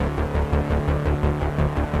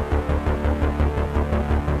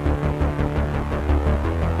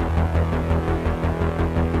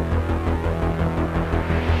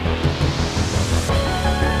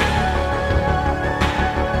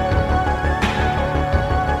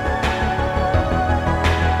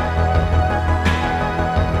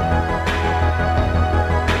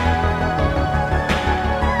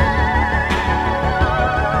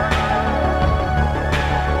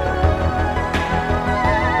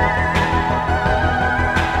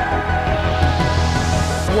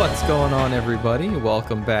What's going on, everybody?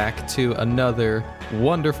 Welcome back to another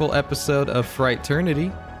wonderful episode of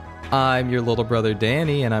Frighternity. I'm your little brother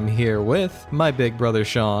Danny, and I'm here with my big brother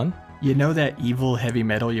Sean. You know that evil heavy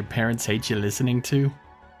metal your parents hate you listening to?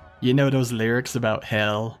 You know those lyrics about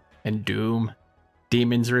hell and doom?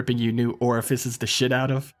 Demons ripping you new orifices the shit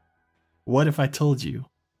out of? What if I told you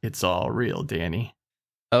it's all real, Danny?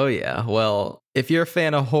 Oh yeah, well, if you're a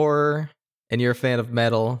fan of horror and you're a fan of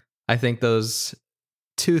metal, I think those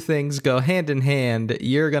two things go hand in hand.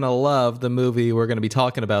 You're gonna love the movie we're gonna be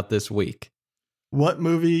talking about this week. What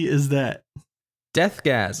movie is that?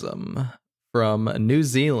 Deathgasm from New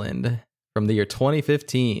Zealand from the year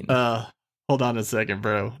 2015. Hold on a second,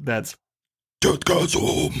 bro. That's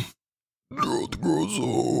Deathgasm.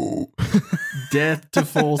 Death to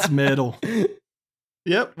False Metal.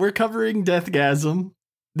 Yep, we're covering Deathgasm.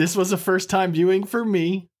 This was a first time viewing for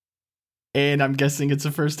me, and I'm guessing it's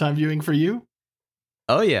a first time viewing for you.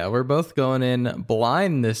 Oh yeah, we're both going in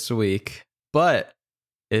blind this week, but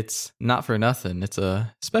it's not for nothing. It's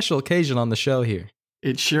a special occasion on the show here.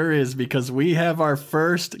 It sure is, because we have our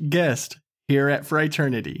first guest here at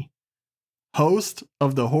Frighternity. Host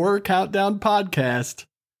of the Horror Countdown podcast,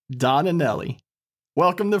 Don Anelli.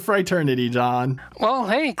 Welcome to Frighternity, Don. Well,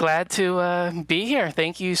 hey, glad to be here.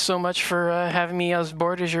 Thank you so much for having me on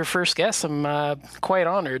board as your first guest. I'm quite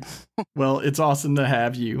honored. Well, it's awesome to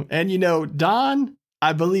have you. And you know, Don,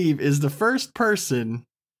 I believe, is the first person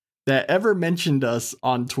that ever mentioned us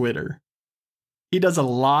on Twitter. He does a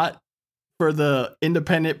lot for the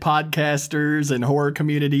independent podcasters and horror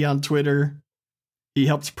community on Twitter. He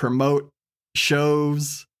helps promote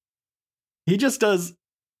shows. He just does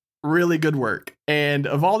really good work. And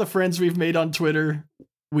of all the friends we've made on Twitter,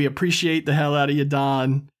 we appreciate the hell out of you,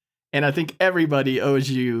 Don. And I think everybody owes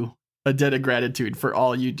you a debt of gratitude for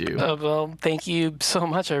all you do. Well, thank you so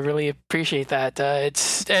much. I really appreciate that.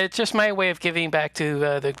 It's just my way of giving back to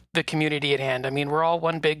the community at hand. I mean, we're all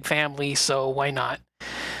one big family, so why not?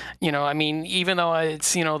 You know, I mean, even though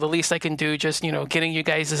it's, you know, the least I can do, just, you know, getting you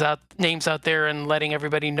guys' names out there and letting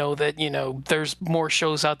everybody know that, you know, there's more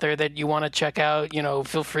shows out there that you want to check out, you know,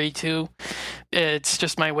 feel free to. It's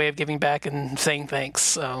just my way of giving back and saying thanks.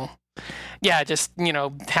 So, yeah, just, you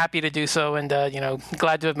know, happy to do so, and, you know,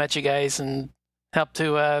 glad to have met you guys and help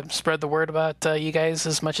to spread the word about you guys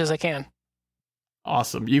as much as I can.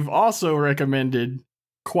 Awesome. You've also recommended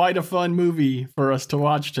quite a fun movie for us to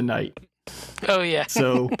watch tonight. Oh, yeah.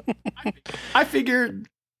 So I figured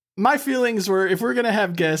my feelings were, if we're going to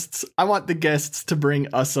have guests, I want the guests to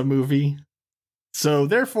bring us a movie. So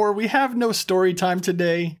therefore, we have no story time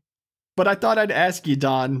today. But I thought I'd ask you,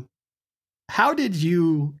 Don, how did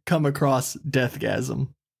you come across Deathgasm?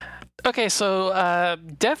 Okay, so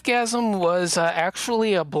Deathgasm was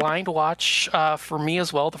actually a blind watch for me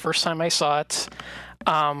as well, the first time I saw it.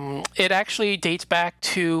 It actually dates back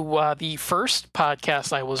to the first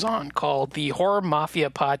podcast I was on, called the Horror Mafia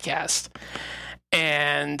Podcast.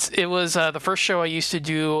 And it was the first show I used to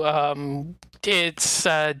do. It's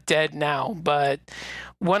dead now, but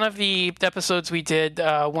one of the episodes we did,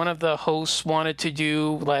 one of the hosts wanted to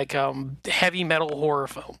do like heavy metal horror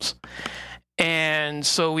films. And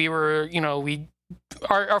so we were, you know,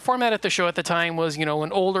 our format at the show at the time was, you know,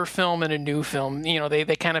 an older film and a new film. You know, they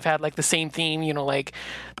kind of had like the same theme, you know, like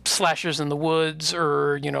slashers in the woods,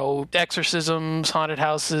 or, you know, exorcisms, haunted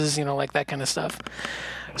houses, you know, like that kind of stuff.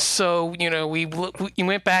 So, you know, we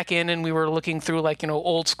went back in and we were looking through, like, you know,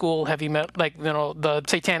 old school heavy metal, like, you know, the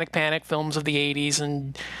Satanic Panic films of the 80s,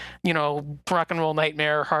 and, you know, Rock and Roll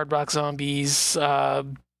Nightmare, Hard Rock Zombies,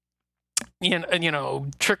 you know,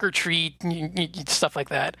 Trick or Treat, stuff like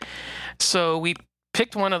that. So we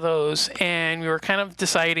picked one of those, and we were kind of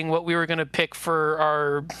deciding what we were going to pick for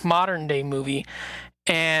our modern day movie,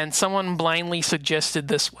 and someone blindly suggested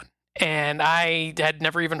this one. And I had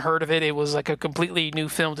never even heard of it. It was like a completely new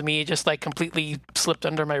film to me. It just like completely slipped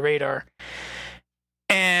under my radar.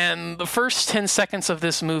 And the first 10 seconds of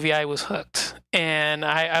this movie, I was hooked. And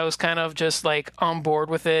I was kind of just like on board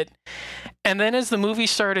with it. And then as the movie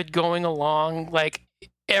started going along, like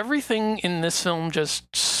everything in this film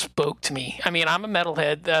just spoke to me. I mean, I'm a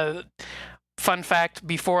metalhead. Fun fact,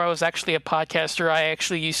 before I was actually a podcaster, I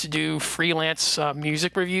actually used to do freelance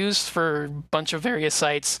music reviews for a bunch of various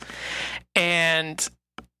sites. And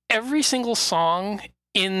every single song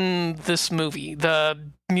in this movie, the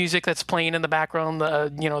music that's playing in the background,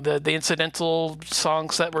 the incidental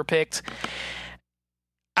songs that were picked,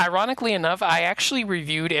 ironically enough, I actually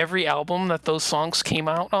reviewed every album that those songs came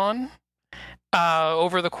out on.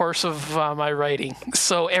 over the course of my writing.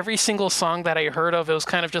 So every single song that I heard of, it was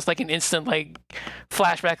kind of just like an instant like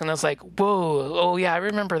flashback, and I was like, whoa, oh yeah, I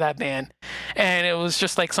remember that band. And it was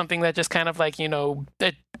just like something that just kind of like,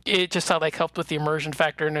 it just like helped with the immersion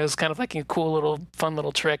factor, and it was kind of like a cool little fun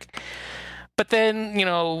little trick. But then,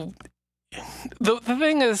 the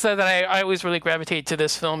thing is that I always really gravitate to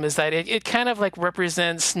this film is that it kind of like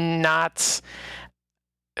represents not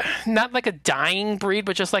like a dying breed,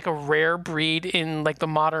 but just like a rare breed in like the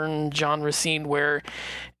modern genre scene where,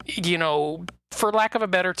 for lack of a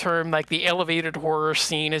better term, like the elevated horror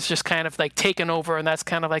scene is just kind of like taken over, and that's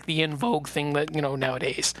kind of like the in vogue thing that,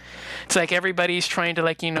 nowadays. It's like everybody's trying to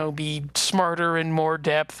like, be smarter and more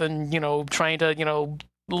depth and, trying to,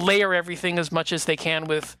 layer everything as much as they can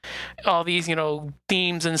with all these,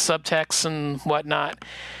 themes and subtexts and whatnot.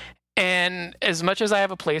 And as much as I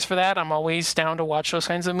have a place for that, I'm always down to watch those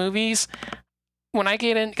kinds of movies. When I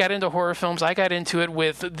got into horror films, I got into it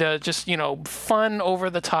with the just, fun,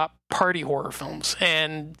 over-the-top party horror films.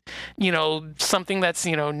 And, something that's,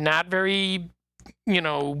 not very,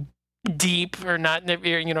 deep or not,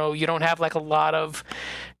 you don't have like a lot of,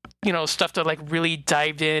 stuff to like really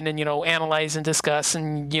dive in and, analyze and discuss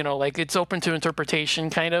and, like it's open to interpretation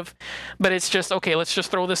kind of, but it's just, okay, let's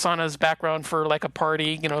just throw this on as background for like a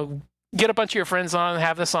party, get a bunch of your friends on,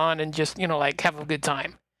 have this on and just, like have a good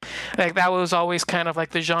time. Like that was always kind of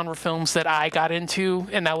like the genre films that I got into.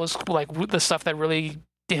 And that was like the stuff that really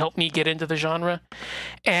helped me get into the genre.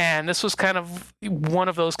 And this was kind of one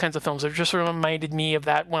of those kinds of films. It just reminded me of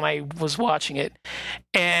that when I was watching it.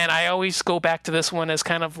 And I always go back to this one as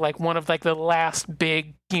kind of like one of like the last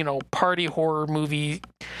big, party horror movies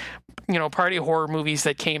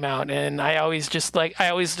that came out. And I always just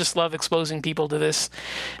love exposing people to this,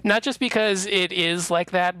 not just because it is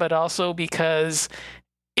like that, but also because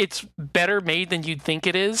it's better made than you'd think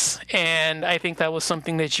it is. And I think that was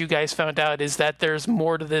something that you guys found out, is that there's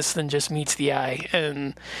more to this than just meets the eye.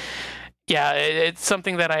 And yeah, it's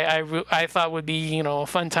something that I thought would be, a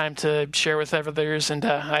fun time to share with others. And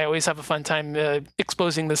I always have a fun time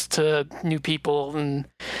exposing this to new people and,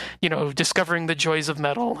 discovering the joys of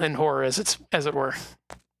metal and horror as it were.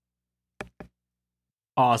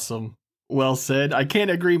 Awesome. Well said. I can't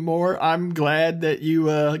agree more. I'm glad that you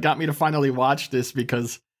got me to finally watch this,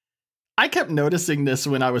 because I kept noticing this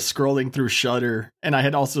when I was scrolling through Shudder, and I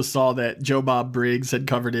had also saw that Joe Bob Briggs had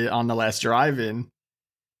covered it on The Last Drive-In.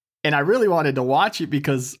 And I really wanted to watch it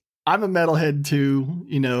because I'm a metalhead too,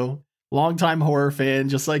 longtime horror fan,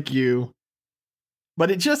 just like you.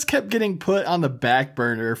 But it just kept getting put on the back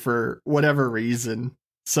burner for whatever reason.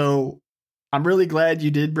 So I'm really glad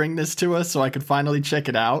you did bring this to us so I could finally check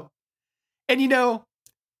it out. And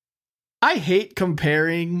I hate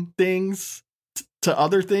comparing things to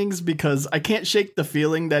other things because I can't shake the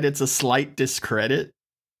feeling that it's a slight discredit.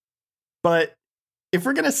 But if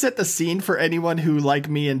we're going to set the scene for anyone who, like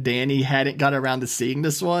me and Danny, hadn't got around to seeing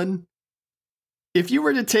this one, if you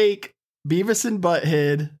were to take Beavis and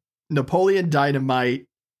Butthead, Napoleon Dynamite,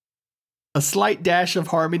 a slight dash of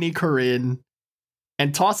Harmony Korine,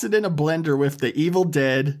 and toss it in a blender with The Evil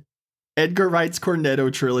Dead, Edgar Wright's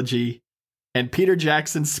Cornetto trilogy, and Peter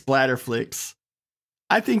Jackson's splatter flicks,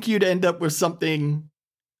 I think you'd end up with something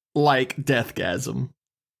like Deathgasm.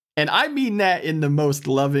 And I mean that in the most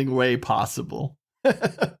loving way possible.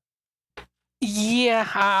 Yeah,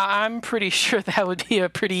 I'm pretty sure that would be a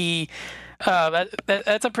pretty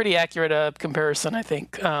that's a pretty accurate comparison, I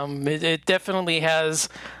think. It definitely has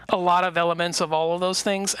a lot of elements of all of those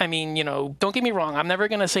things. I mean, don't get me wrong, I'm never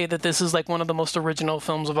going to say that this is like one of the most original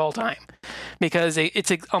films of all time, because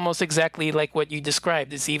it's almost exactly like what you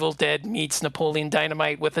described. It's Evil Dead meets Napoleon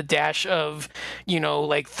Dynamite with a dash of,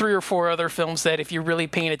 like 3 or 4 other films that if you're really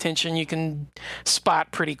paying attention, you can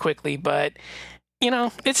spot pretty quickly. But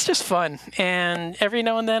it's just fun. And every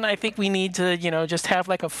now and then, I think we need to, just have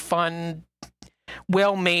like a fun,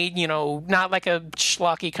 well-made, not like a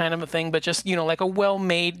schlocky kind of a thing, but just, like a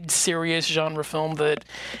well-made, serious genre film that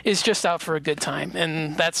is just out for a good time.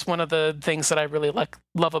 And that's one of the things that I really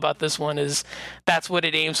love about this one, is that's what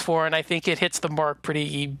it aims for. And I think it hits the mark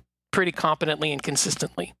pretty competently and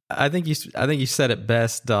consistently. I think you said it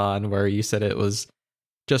best, Don, where you said it was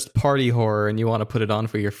just party horror and you want to put it on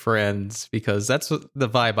for your friends, because that's what the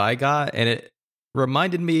vibe I got. And it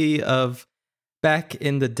reminded me of back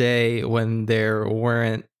in the day when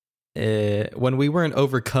when we weren't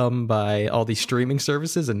overcome by all these streaming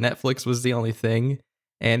services and Netflix was the only thing.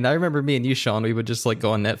 And I remember me and you, Sean, we would just like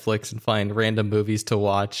go on Netflix and find random movies to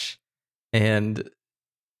watch. And,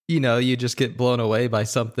 you just get blown away by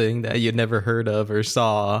something that you'd never heard of or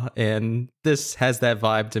saw. And this has that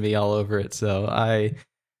vibe to me all over it. So I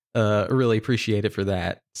really appreciate it for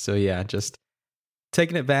that. So yeah, just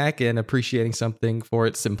taking it back and appreciating something for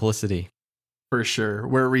its simplicity. For sure.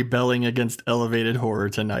 We're rebelling against elevated horror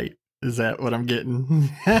tonight. Is that what I'm getting?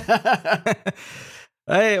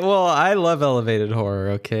 Well, I love elevated horror,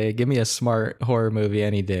 okay? Give me a smart horror movie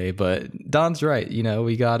any day, but Don's right.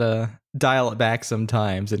 We gotta dial it back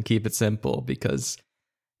sometimes and keep it simple, because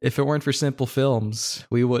if it weren't for simple films,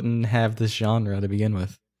 we wouldn't have this genre to begin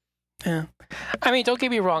with. Yeah. I mean, don't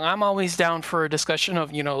get me wrong. I'm always down for a discussion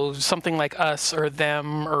of, something like Us or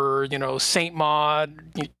Them or, Saint Maud,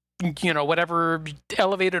 whatever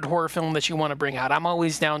elevated horror film that you want to bring out. I'm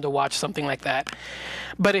always down to watch something like that.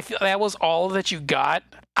 But if that was all that you got,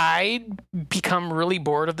 I'd become really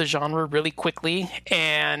bored of the genre really quickly.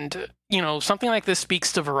 And, something like this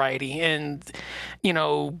speaks to variety. And,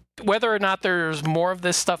 whether or not there's more of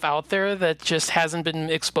this stuff out there that just hasn't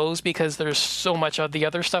been exposed because there's so much of the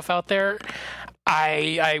other stuff out there,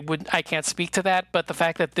 I can't speak to that, but the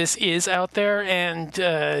fact that this is out there and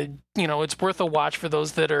it's worth a watch for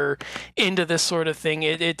those that are into this sort of thing,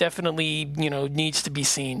 it definitely needs to be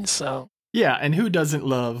seen. So yeah, and who doesn't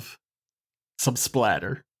love some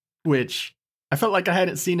splatter? Which I felt like I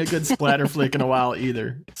hadn't seen a good splatter flick in a while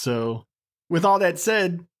either. So with all that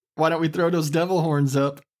said, why don't we throw those devil horns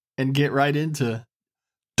up and get right into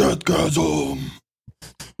Deathgasm?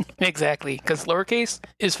 Exactly, because lowercase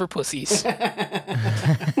is for pussies.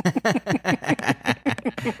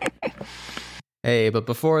 Hey, but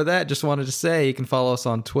before that, just wanted to say you can follow us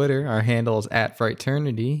on Twitter. Our handle is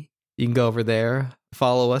 @Frighternity. You can go over there,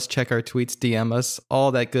 follow us, check our tweets, DM us,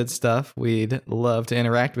 all that good stuff. We'd love to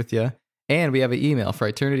interact with you. And we have an email,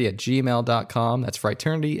 frighternity@gmail.com. That's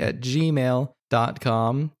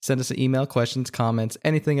frighternity@gmail.com. Send us an email, questions, comments,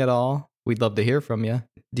 anything at all. We'd love to hear from you.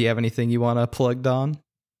 Do you have anything you want to plug, Don?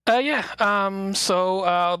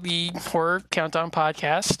 So the Horror Countdown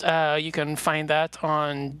podcast, you can find that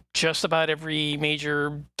on just about every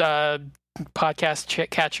major podcast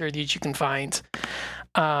catcher that you can find.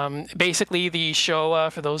 Basically, the show,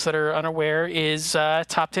 for those that are unaware, is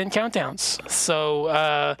top 10 countdowns.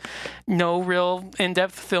 So no real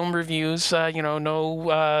in-depth film reviews,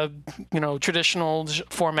 no traditional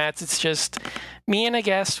formats. It's just me and a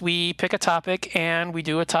guest. We pick a topic and we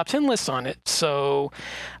do a top 10 list on it. So,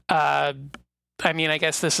 I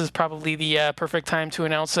guess this is probably the perfect time to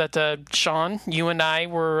announce that, Sean, you and I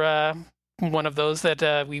were one of those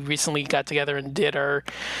that we recently got together and did our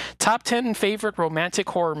top 10 favorite romantic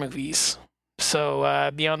horror movies.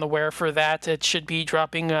 So be on the ware for that. It should be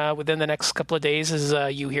dropping within the next couple of days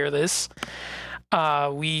as you hear this.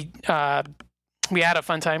 We had a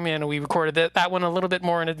fun time, and we recorded that one a little bit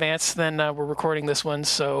more in advance than we're recording this one.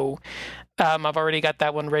 So I've already got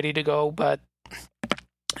that one ready to go, but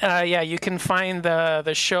you can find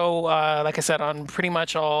the show, like I said, on pretty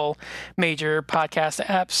much all major podcast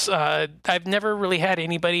apps. I've never really had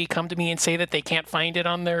anybody come to me and say that they can't find it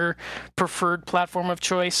on their preferred platform of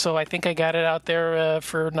choice, so I think I got it out there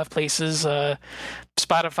for enough places.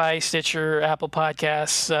 Spotify, Stitcher, Apple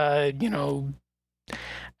Podcasts,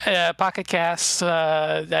 Pocket Casts.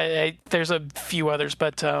 There's a few others,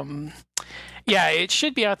 but yeah, it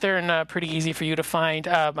should be out there and pretty easy for you to find.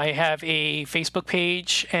 I have a Facebook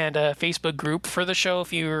page and a Facebook group for the show.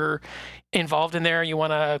 If you're involved in there, you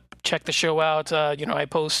want to check the show out. I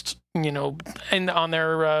post, on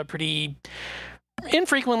there pretty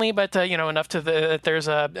infrequently, but enough that there's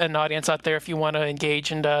an audience out there if you want to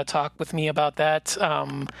engage and talk with me about that.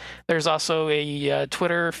 There's also a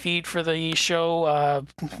Twitter feed for the show,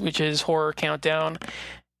 which is Horror Countdown.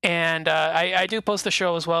 And I do post the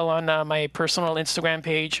show as well on my personal Instagram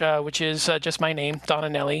page, which is just my name, Don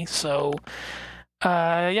Anelli. So,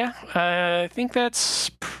 I think that's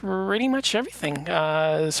pretty much everything,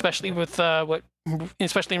 especially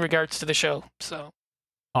especially in regards to the show. So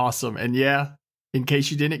awesome. And yeah, in case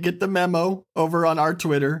you didn't get the memo over on our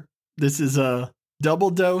Twitter, this is a double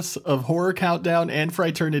dose of Horror Countdown and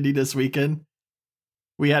Frighternity this weekend.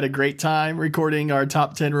 We had a great time recording our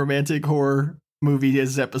top 10 romantic horror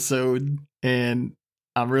movies episode, and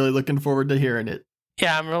I'm really looking forward to hearing it.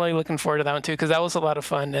 Yeah, I'm really looking forward to that one too, because that was a lot of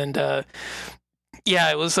fun. And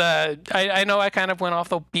it was I know I kind of went off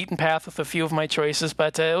the beaten path with a few of my choices,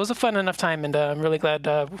 but it was a fun enough time, and I'm really glad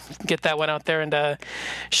to get that one out there and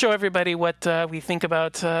show everybody what we think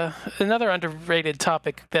about another underrated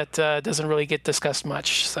topic that doesn't really get discussed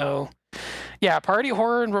much. So yeah, party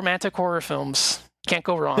horror and romantic horror films, can't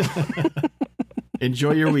go wrong.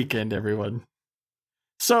 Enjoy your weekend, everyone.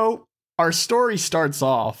 So, our story starts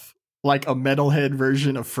off like a metalhead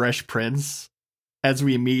version of Fresh Prince as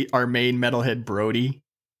we meet our main metalhead Brody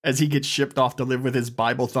as he gets shipped off to live with his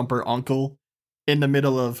Bible thumper uncle in the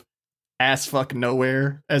middle of ass fuck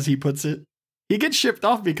nowhere, as he puts it. He gets shipped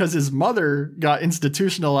off because his mother got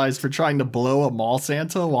institutionalized for trying to blow a mall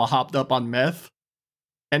Santa while hopped up on meth.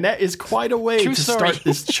 And that is quite a way to start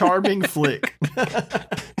this charming flick.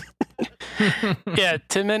 Yeah,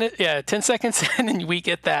 10 seconds in and we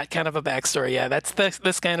get that kind of a backstory. Yeah, that's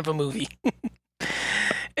this kind of a movie.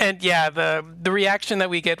 And yeah, the reaction that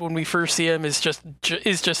we get when we first see him is just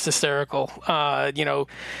hysterical. The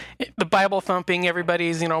Bible thumping,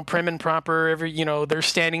 everybody's, prim and proper. They're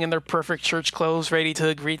standing in their perfect church clothes, ready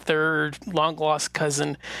to greet their long lost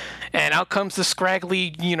cousin. And out comes the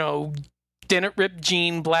scraggly, didn't ripped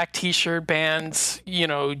jean, black t-shirt, bands,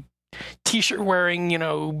 t-shirt wearing,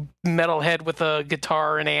 metalhead with a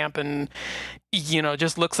guitar and amp, and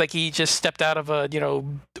just looks like he just stepped out of a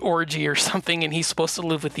orgy or something, and he's supposed to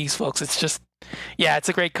live with these folks. It's just, it's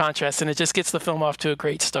a great contrast, and it just gets the film off to a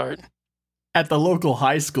great start. At the local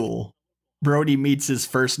high school, Brody meets his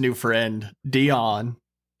first new friend, Dion,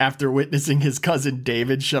 after witnessing his cousin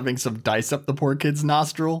David shoving some dice up the poor kid's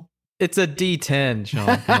nostril. It's a D10,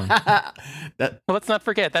 Sean. Come on. Well, let's not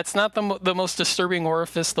forget, that's not the most disturbing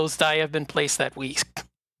orifice those die have been placed that week.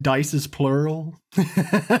 Dice is plural.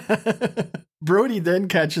 Brody then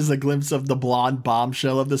catches a glimpse of the blonde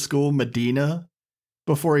bombshell of the school, Medina,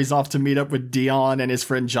 before he's off to meet up with Dion and his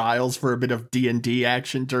friend Giles for a bit of D&D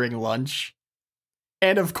action during lunch.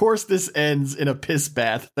 And of course, this ends in a piss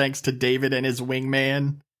bath thanks to David and his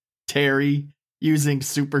wingman, Terry, using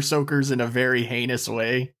super soakers in a very heinous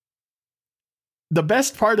way. The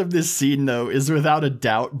best part of this scene, though, is without a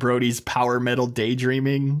doubt Brody's power metal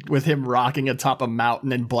daydreaming, with him rocking atop a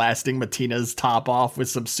mountain and blasting Matina's top off with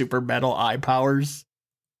some super metal eye powers.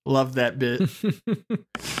 Love that bit.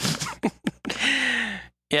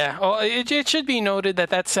 Yeah, well, it should be noted that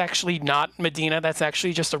that's actually not Medina. That's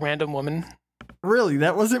actually just a random woman. Really?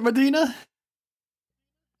 That wasn't Medina?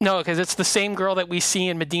 No, because it's the same girl that we see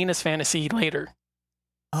in Medina's fantasy later.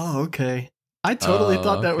 Oh, okay. I totally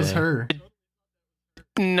thought that was her.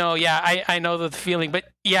 No, yeah, I know the feeling, but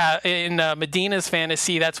yeah, in Medina's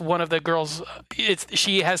fantasy, that's one of the girls.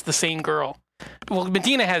 She has the same girl. Well,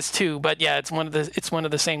 Medina has two, but yeah, it's one of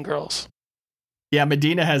the same girls. Yeah,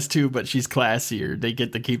 Medina has two, but she's classier. They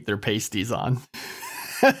get to keep their pasties on.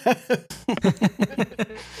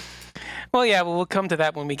 Well, yeah, we'll come to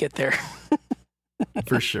that when we get there.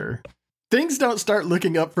 For sure. Things don't start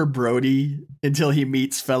looking up for Brody until he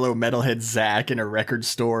meets fellow metalhead Zach in a record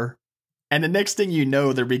store. And the next thing you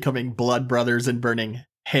know, they're becoming blood brothers and burning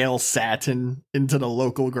Hail Satin into the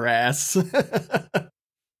local grass.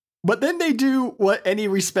 But then they do what any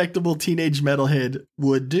respectable teenage metalhead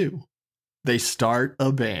would do. They start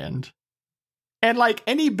a band. And like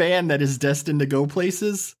any band that is destined to go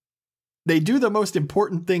places, they do the most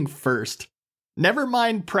important thing first. Never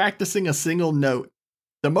mind practicing a single note.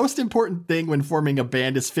 The most important thing when forming a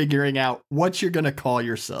band is figuring out what you're going to call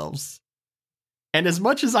yourselves. And as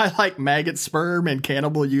much as I like Maggot Sperm and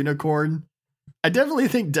Cannibal Unicorn, I definitely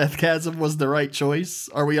think Deathgasm was the right choice.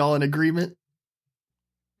 Are we all in agreement?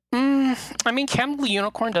 I mean, Cannibal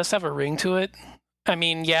Unicorn does have a ring to it. I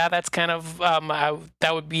mean, yeah, that's kind of,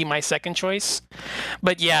 that would be my second choice.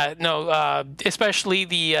 But yeah, no, especially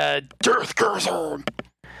the Deathgasm.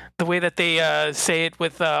 The way that they say it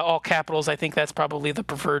with all capitals, I think that's probably the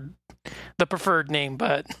preferred name,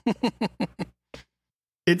 but...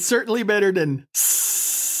 It's certainly better than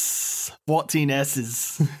 14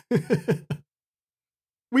 S's.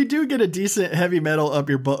 We do get a decent heavy metal up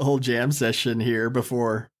your butthole jam session here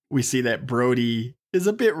before we see that Brody is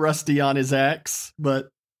a bit rusty on his axe, but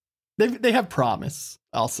they have promise,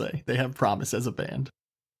 I'll say. They have promise as a band.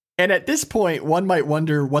 And at this point, one might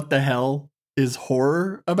wonder what the hell is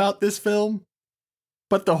horror about this film?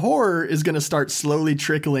 But the horror is going to start slowly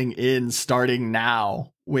trickling in starting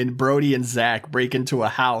now when Brody and Zach break into a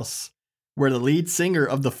house where the lead singer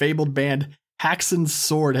of the fabled band Haxon's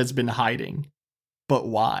Sword has been hiding. But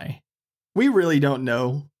why? We really don't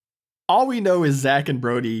know. All we know is Zach and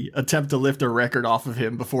Brody attempt to lift a record off of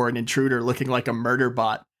him before an intruder looking like a murder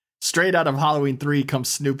bot straight out of Halloween 3 comes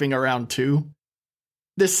snooping around too.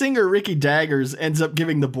 The singer Ricky Daggers ends up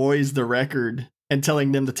giving the boys the record and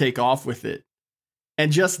telling them to take off with it.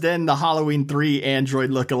 And just then, the Halloween 3 android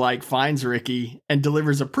lookalike finds Ricky and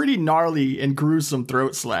delivers a pretty gnarly and gruesome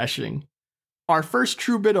throat slashing. Our first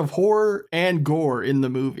true bit of horror and gore in the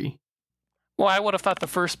movie. Well, I would have thought the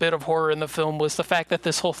first bit of horror in the film was the fact that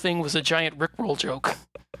this whole thing was a giant Rickroll joke.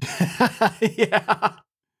 Yeah.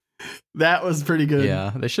 That was pretty good.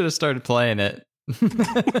 Yeah, they should have started playing it.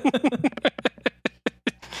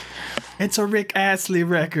 It's a Rick Astley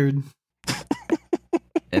record.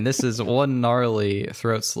 And this is one gnarly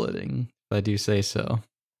throat slitting. if I do say so.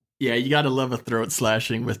 Yeah, you gotta love a throat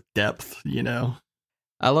slashing with depth, you know?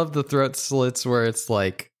 I love the throat slits where it's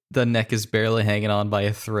like the neck is barely hanging on by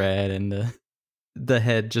a thread and the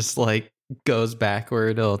head just like goes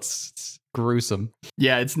backward. Oh, it's gruesome.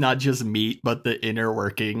 Yeah, it's not just meat, but the inner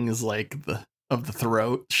workings like of the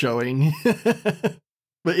throat showing.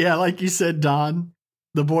 But yeah, like you said, Don,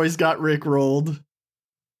 the boys got rickrolled.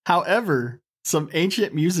 However, some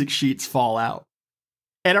ancient music sheets fall out.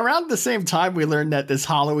 And around the same time, we learned that this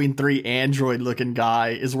Halloween 3 android-looking guy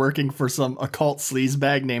is working for some occult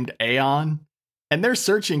sleazebag named Aeon. And they're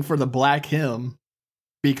searching for the Black Hymn,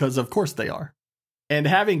 because of course they are. And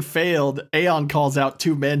having failed, Aeon calls out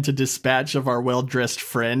 2 men to dispatch of our well-dressed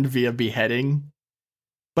friend via beheading.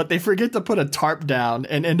 But they forget to put a tarp down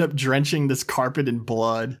and end up drenching this carpet in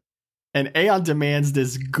blood. And Aeon demands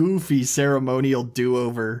this goofy ceremonial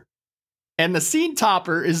do-over. And the scene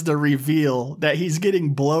topper is the reveal that he's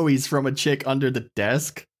getting blowies from a chick under the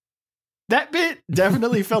desk. That bit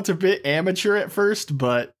definitely felt a bit amateur at first,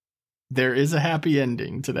 but there is a happy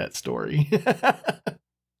ending to that story.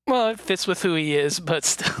 Well, it fits with who he is, but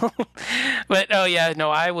still. But oh yeah, no,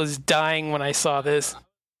 I was dying when I saw this.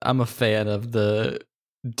 I'm a fan of the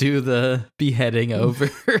beheading over.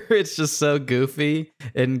 It's just so goofy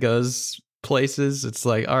and goes places. It's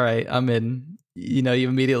like, all right, I'm in. You know, you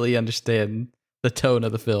immediately understand the tone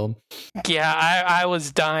of the film. Yeah, I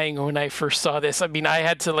was dying when I first saw this. I mean, I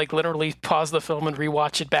had to like literally pause the film and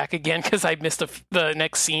rewatch it back again because I missed the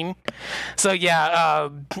next scene. So yeah,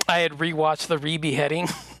 I had rewatched the re-beheading.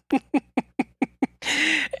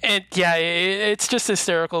 And yeah, it's just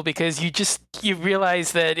hysterical because you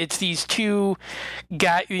realize that it's these 2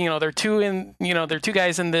 guys, they're 2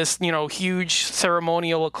 guys in this, huge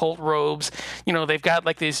ceremonial occult robes. They've got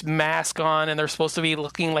like this mask on and they're supposed to be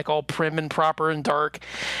looking like all prim and proper and dark.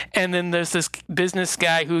 And then there's this business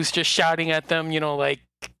guy who's just shouting at them, like,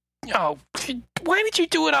 oh, why did you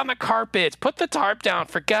do it on the carpet? Put the tarp down,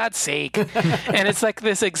 for God's sake. And it's like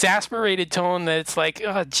this exasperated tone that it's like,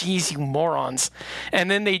 oh, geez, you morons. And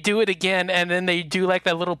then they do it again, and then they do like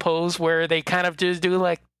that little pose where they kind of just do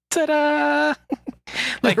like, ta-da!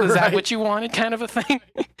 Like, was that what you wanted kind of a thing?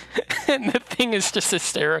 And the thing is just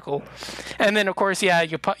hysterical. And then, of course, yeah,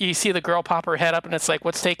 you see the girl pop her head up, and it's like,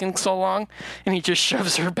 what's taking so long? And he just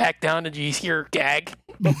shoves her back down, and you hear her gag.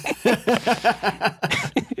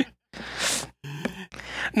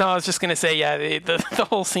 No, I was just gonna say, yeah, the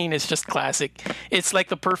whole scene is just classic. It's like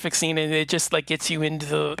the perfect scene, and it just like gets you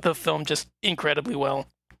into the film just incredibly well.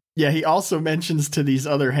 Yeah, he also mentions to these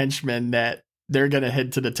other henchmen that they're gonna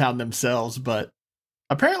head to the town themselves, but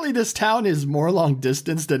apparently this town is more long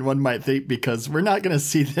distance than one might think because we're not gonna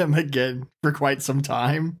see them again for quite some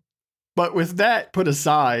time. But with that put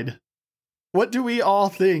aside, what do we all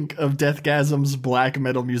think of Deathgasm's black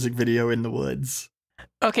metal music video in the woods?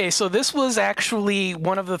 Okay, so this was actually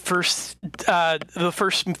one of the first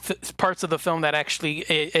parts of the film that actually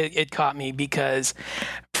it caught me, because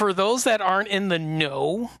for those that aren't in the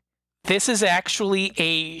know, this is actually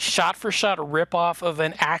a shot-for-shot ripoff of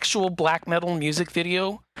an actual black metal music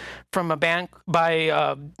video from a band by,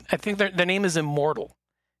 I think their name is Immortal,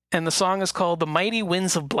 and the song is called The Mighty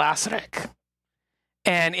Winds of Blasrek.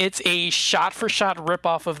 And it's a shot-for-shot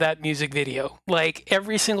ripoff of that music video. Like,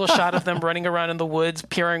 every single shot of them running around in the woods,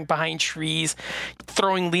 peering behind trees,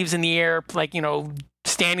 throwing leaves in the air, like,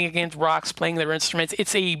 standing against rocks, playing their instruments.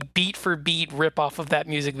 It's a beat-for-beat ripoff of that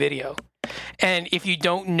music video. And if you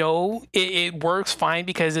don't know, it works fine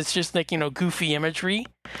because it's just like, goofy imagery.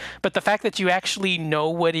 But the fact that you actually know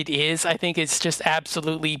what it is, I think it's just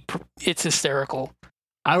absolutely, it's hysterical.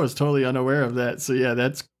 I was totally unaware of that. So yeah,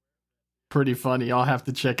 that's pretty funny. I'll have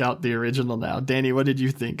to check out the original now. Danny, what did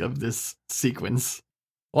you think of this sequence?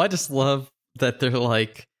 Well, I just love that they're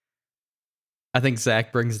like, I think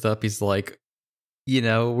Zach brings it up. He's like, we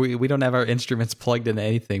don't have our instruments plugged into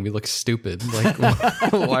anything. We look stupid. Like,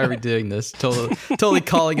 why are we doing this? Totally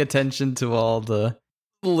calling attention to all the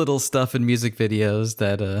little stuff in music videos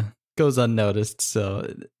that goes unnoticed.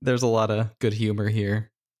 So there's a lot of good humor here.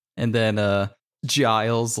 And then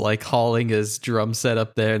Giles like hauling his drum set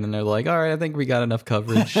up there, and then they're like, all right, I think we got enough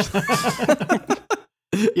coverage.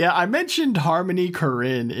 Yeah, I mentioned Harmony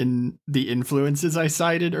Korine in the influences I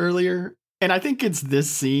cited earlier, and I think it's this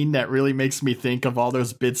scene that really makes me think of all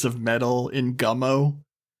those bits of metal in Gummo.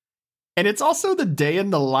 And it's also the day in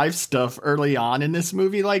the life stuff early on in this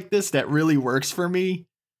movie like this that really works for me.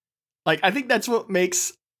 Like, I think that's what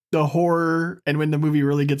makes the horror and when the movie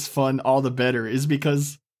really gets fun all the better, is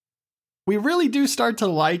because we really do start to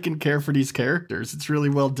like and care for these characters. It's really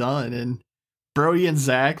well done. And Brody and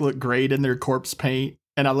Zach look great in their corpse paint.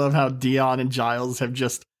 And I love how Dion and Giles have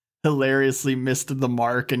just hilariously missed the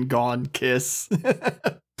mark and gone kiss.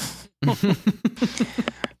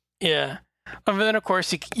 Yeah. And then, of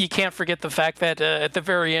course, you can't forget the fact that at the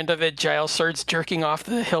very end of it, Giles starts jerking off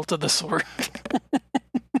the hilt of the sword.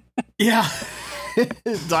 Yeah.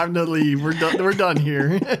 Time to leave. We're done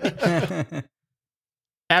here.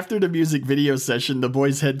 After the music video session, the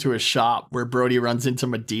boys head to a shop where Brody runs into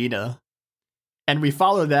Medina. And we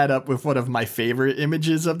follow that up with one of my favorite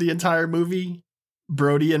images of the entire movie.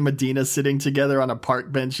 Brody and Medina sitting together on a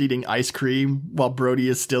park bench eating ice cream while Brody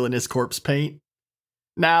is still in his corpse paint.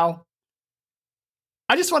 Now,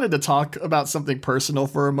 I just wanted to talk about something personal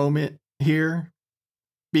for a moment here,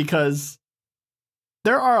 because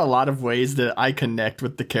there are a lot of ways that I connect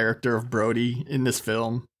with the character of Brody in this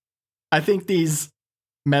film. I think these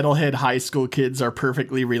metalhead high school kids are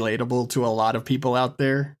perfectly relatable to a lot of people out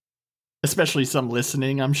there, especially some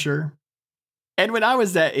listening, I'm sure. And when I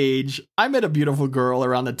was that age, I met a beautiful girl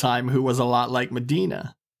around the time who was a lot like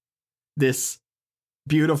Medina. This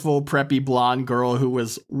beautiful, preppy blonde girl who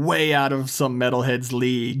was way out of some metalhead's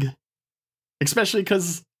league. Especially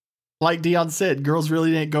because, like Dion said, girls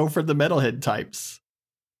really didn't go for the metalhead types.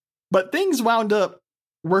 But things wound up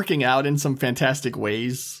working out in some fantastic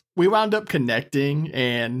ways. We wound up connecting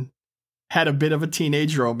and had a bit of a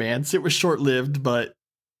teenage romance. It was short-lived, but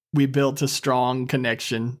we built a strong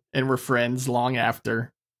connection and were friends long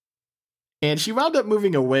after. And she wound up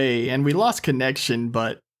moving away and we lost connection,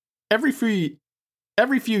 but every few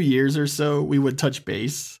years or so we would touch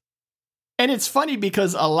base. And it's funny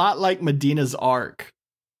because a lot like Medina's arc,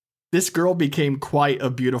 this girl became quite a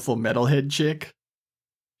beautiful metalhead chick.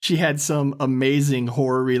 She had some amazing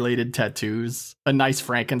horror-related tattoos, a nice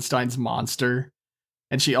Frankenstein's monster,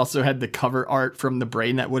 and she also had the cover art from The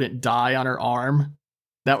Brain That Wouldn't Die on her arm.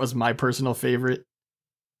 That was my personal favorite.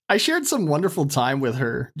 I shared some wonderful time with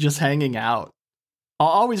her, just hanging out. I'll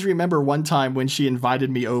always remember one time when she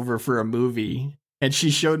invited me over for a movie, and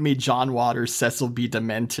she showed me John Waters' Cecil B.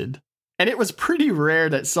 Demented. And it was pretty rare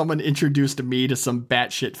that someone introduced me to some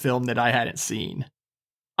batshit film that I hadn't seen.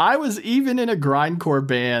 I was even in a grindcore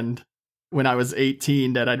band when I was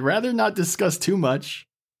 18 that I'd rather not discuss too much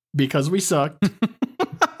because we sucked.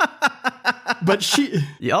 But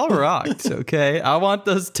y'all rocked, okay? I want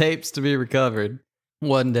those tapes to be recovered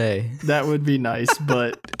one day. That would be nice,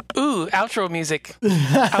 but ooh, outro music.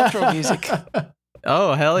 Outro music.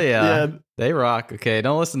 Oh, hell yeah. They rock. Okay,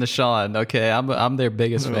 don't listen to Sean. Okay, I'm their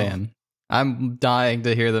biggest fan. I'm dying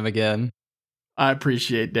to hear them again. I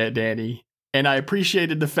appreciate that, Danny. And I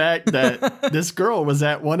appreciated the fact that this girl was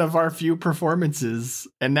at one of our few performances,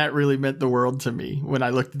 and that really meant the world to me when I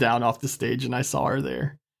looked down off the stage and I saw her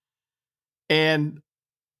there. And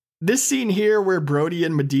this scene here where Brody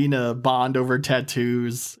and Medina bond over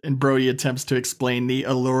tattoos and Brody attempts to explain the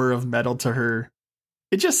allure of metal to her,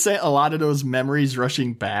 it just sent a lot of those memories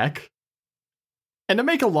rushing back. And to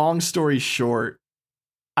make a long story short,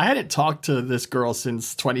 I hadn't talked to this girl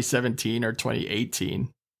since 2017 or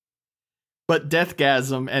 2018. But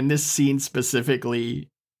Deathgasm and this scene specifically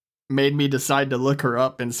made me decide to look her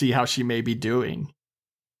up and see how she may be doing.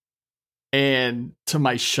 And to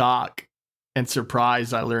my shock and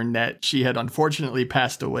surprise, I learned that she had unfortunately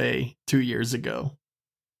passed away 2 years ago.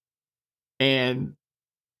 And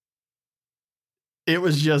it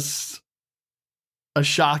was just a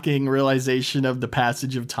shocking realization of the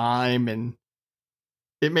passage of time, and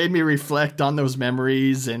it made me reflect on those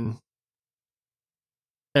memories and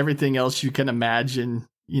everything else you can imagine.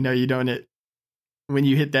 You know, when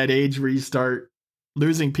you hit that age where you start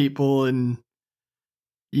losing people and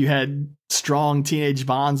you had strong teenage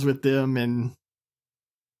bonds with them, and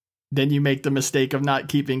then you make the mistake of not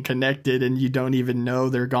keeping connected and you don't even know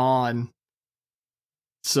they're gone.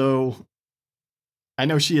 So I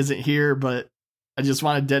know she isn't here, but I just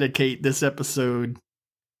want to dedicate this episode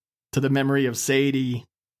to the memory of Sadie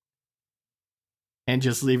and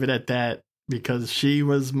just leave it at that, because she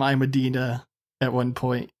was my Medina at one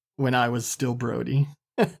point when I was still Brody.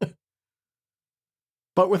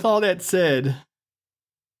 But with all that said,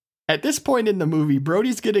 at this point in the movie,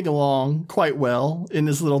 Brody's getting along quite well in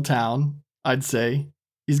this little town, I'd say.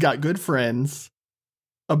 He's got good friends,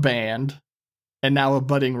 a band, and now a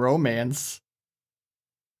budding romance.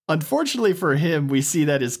 Unfortunately for him, we see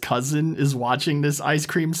that his cousin is watching this ice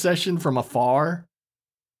cream session from afar.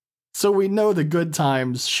 So we know the good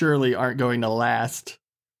times surely aren't going to last.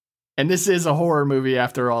 And this is a horror movie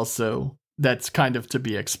after all, so that's kind of to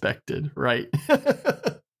be expected, right?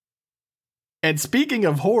 And speaking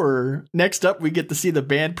of horror, next up we get to see the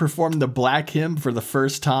band perform the Black Hymn for the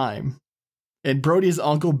first time. And Brody's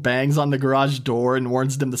uncle bangs on the garage door and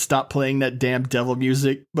warns them to stop playing that damn devil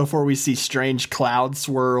music before we see strange cloud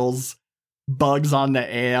swirls, bugs on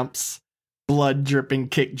the amps, blood dripping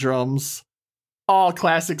kick drums. All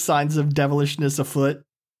classic signs of devilishness afoot.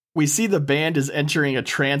 We see the band is entering a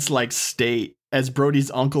trance-like state as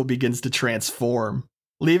Brody's uncle begins to transform,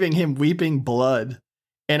 leaving him weeping blood.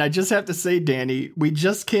 And I just have to say, Danny, we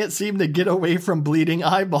just can't seem to get away from bleeding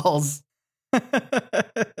eyeballs.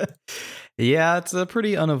 Yeah, it's a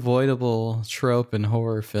pretty unavoidable trope in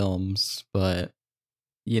horror films, but,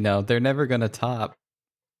 you know, they're never going to top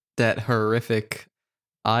that horrific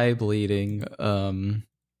eye bleeding.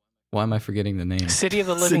 Why am I forgetting the name? City of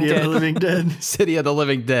the Living Dead. City of the Living Dead. City of the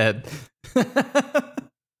Living Dead.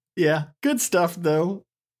 Yeah, good stuff, though.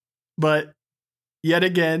 But yet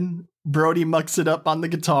again, Brody mucks it up on the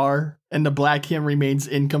guitar, and the black hymn remains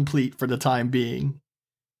incomplete for the time being.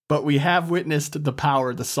 But we have witnessed the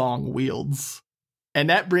power the song wields. And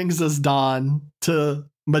that brings us, Don, to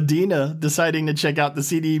Medina deciding to check out the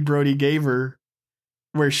CD Brody gave her,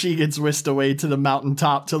 where she gets whisked away to the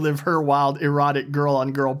mountaintop to live her wild, erotic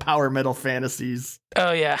girl-on-girl power metal fantasies.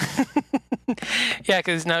 Oh, yeah. Yeah,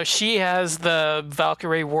 because now she has the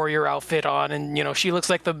Valkyrie warrior outfit on, and, you know, she looks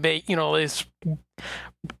like this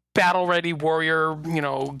battle-ready warrior, you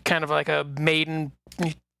know, kind of like a maiden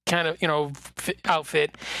kind of, you know,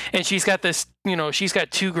 outfit. And she's got this, you know, she's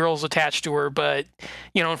got two girls attached to her, but,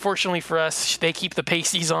 you know, unfortunately for us, they keep the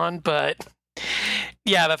pasties on, but...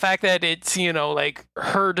 Yeah, the fact that it's, you know, like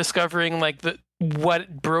her discovering like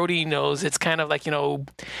what Brody knows, it's kind of like, you know,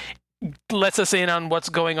 lets us in on what's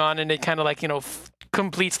going on, and it kind of like, you know,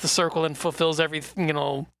 completes the circle and fulfills everything, you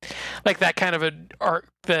know, like that kind of an arc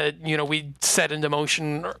that, you know, we set into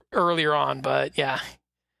motion earlier on. But yeah,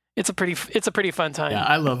 it's a pretty fun time. Yeah,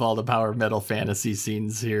 I love all the power metal fantasy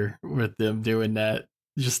scenes here with them doing that.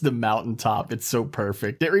 Just the mountaintop, it's so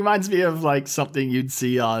perfect. It reminds me of like something you'd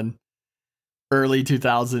see on early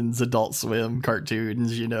 2000s Adult Swim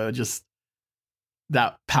cartoons, you know, just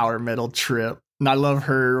that power metal trip. And I love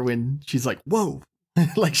her when she's like, whoa,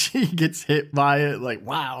 like she gets hit by it. Like,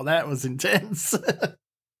 wow, that was intense.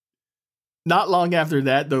 Not long after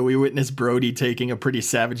that, though, we witness Brody taking a pretty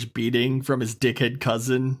savage beating from his dickhead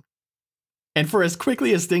cousin. And for as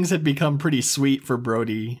quickly as things had become pretty sweet for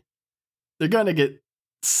Brody, they're going to get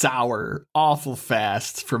sour awful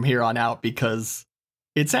fast from here on out, because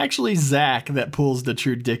it's actually Zach that pulls the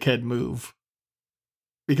true dickhead move.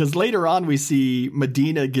 Because later on we see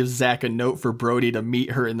Medina gives Zach a note for Brody to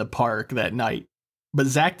meet her in the park that night. But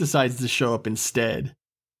Zach decides to show up instead.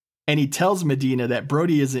 And he tells Medina that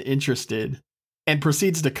Brody isn't interested, and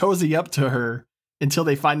proceeds to cozy up to her until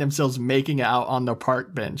they find themselves making out on the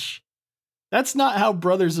park bench. That's not how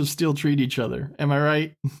Brothers of Steel treat each other, am I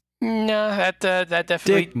right? No, that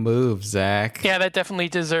definitely... Dick move, Zach. Yeah, that definitely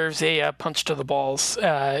deserves a punch to the balls.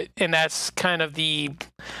 And that's kind of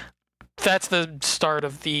that's the start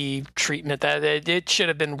of the treatment. That it should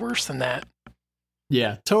have been worse than that.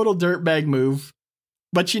 Yeah, total dirtbag move.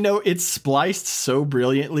 But you know, it's spliced so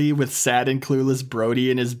brilliantly with sad and clueless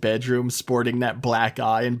Brody in his bedroom sporting that black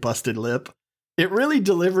eye and busted lip. It really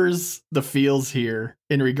delivers the feels here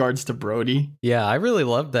in regards to Brody. Yeah, I really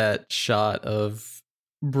love that shot of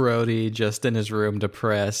Brody just in his room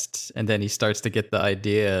depressed, and then he starts to get the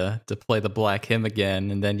idea to play the black hymn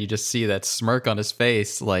again, and then you just see that smirk on his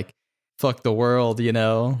face, like, fuck the world, you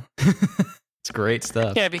know? It's great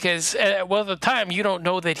stuff. Yeah, because, at the time, you don't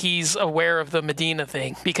know that he's aware of the Medina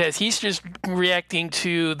thing, because he's just reacting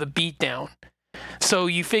to the beatdown. So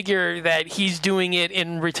you figure that he's doing it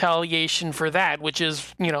in retaliation for that, which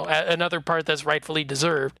is, you know, another part that's rightfully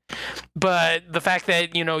deserved. But the fact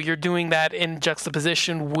that, you know, you're doing that in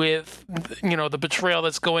juxtaposition with, you know, the betrayal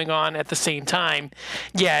that's going on at the same time,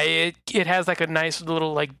 yeah, it has like a nice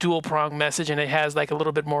little like dual prong message, and it has like a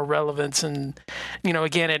little bit more relevance. And, you know,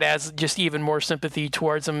 again, it adds just even more sympathy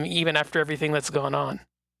towards him, even after everything that's gone on.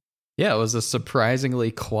 Yeah, it was a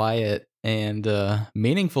surprisingly quiet and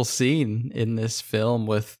meaningful scene in this film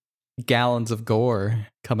with gallons of gore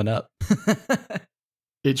coming up.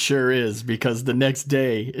 It sure is, because the next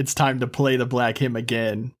day, it's time to play the black hymn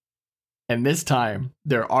again. And this time,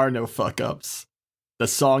 there are no fuck-ups. The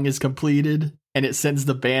song is completed, and it sends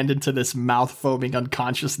the band into this mouth-foaming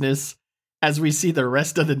unconsciousness as we see the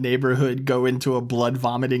rest of the neighborhood go into a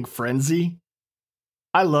blood-vomiting frenzy.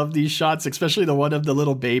 I love these shots, especially the one of the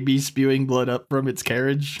little baby spewing blood up from its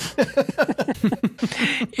carriage.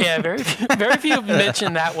 Yeah, very few have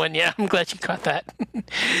mentioned that one. Yeah, I'm glad you caught that.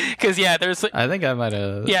 Because there's. I think I might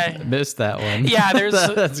have missed that one. Yeah, there's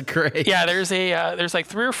that's great. Yeah, there's like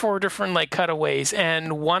 3 or 4 different like cutaways,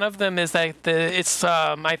 and one of them is like it's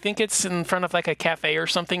I think it's in front of like a cafe or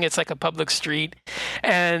something. It's like a public street,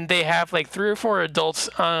 and they have like 3 or 4 adults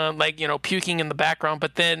like puking in the background,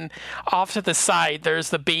 but then off to the side there's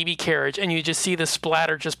the baby carriage, and you just see the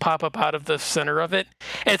splatter just pop up out of the center of it.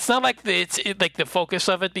 It's not like it's like the focus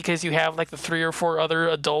of it, because you have like the 3 or 4 other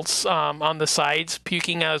adults on the sides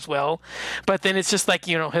puking as well, but then it's just like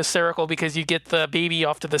hysterical because you get the baby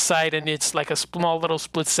off to the side and it's like a small little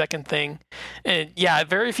split second thing. And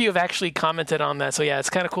very few have actually commented on that, so it's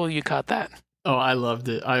kind of cool you caught that. Oh, I loved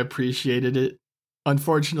it. I appreciated it.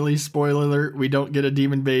 Unfortunately, spoiler alert, we don't get a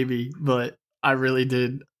demon baby, but I really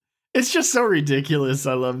did. It's just so ridiculous.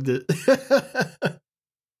 I loved it.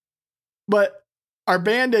 But our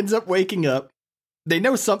band ends up waking up. They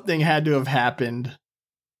know something had to have happened,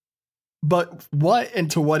 but what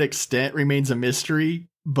and to what extent remains a mystery,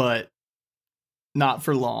 but not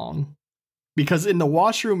for long. Because in the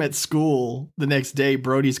washroom at school the next day,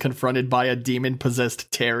 Brody's confronted by a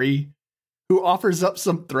demon-possessed Terry, who offers up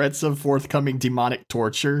some threats of forthcoming demonic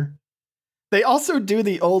torture. They also do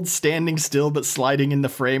the old standing still but sliding in the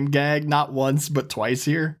frame gag, not once but twice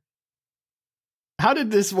here. How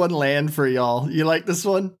did this one land for y'all? You like this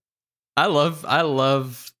one? I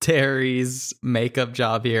love Terry's makeup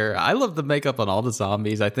job here. I love the makeup on all the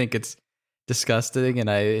zombies. I think it's disgusting, and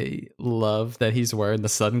I love that he's wearing the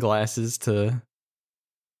sunglasses to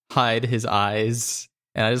hide his eyes.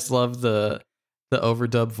 And I just love the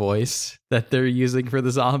overdub voice that they're using for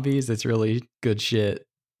the zombies. It's really good shit.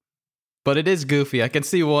 But it is goofy. I can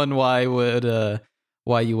see why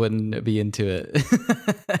you wouldn't be into it.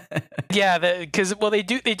 Yeah, because they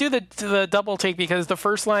do the double take, because the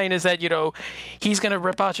first line is that he's gonna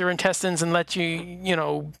rip out your intestines and let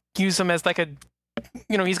you use them as like a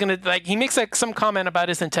he's gonna he makes like some comment about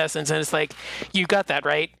his intestines, and it's like, you got that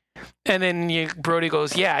right? And then Brody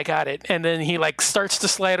goes, yeah, I got it. And then he like starts to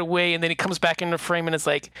slide away, and then he comes back into frame, and it's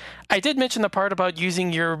like, I did mention the part about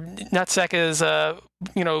using your nutsack as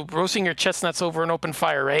roasting your chestnuts over an open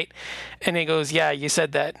fire, right? And he goes, yeah, you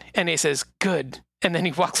said that. And he says, good. And then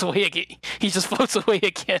he walks away again. He just floats away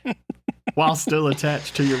again. While still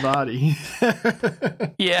attached to your body.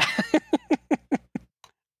 Yeah.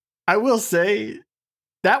 I will say,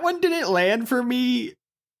 that one didn't land for me,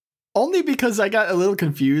 only because I got a little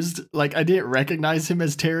confused. Like, I didn't recognize him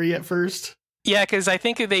as Terry at first. Yeah, because I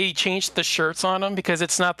think they changed the shirts on him, because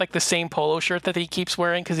it's not like the same polo shirt that he keeps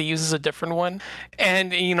wearing, because he uses a different one.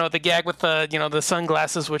 And, the gag with the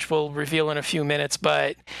sunglasses, which we'll reveal in a few minutes.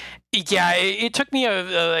 But, yeah, it took me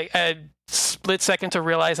a split second to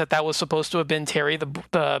realize that was supposed to have been Terry,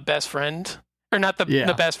 the best friend. Or not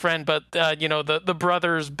the best friend, but, the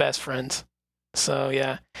brother's best friend. So,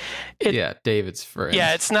 yeah. David's friend.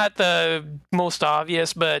 Yeah, it's not the most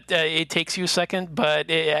obvious, but it takes you a second. But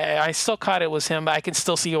I still caught it was him. But I can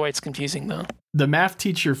still see why it's confusing, though. The math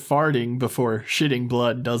teacher farting before shitting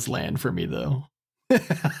blood does land for me, though.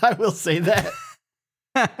 I will say that.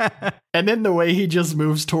 And then the way he just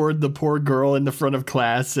moves toward the poor girl in the front of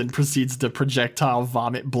class and proceeds to projectile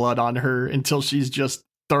vomit blood on her until she's just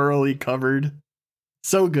thoroughly covered.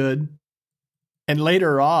 So good. And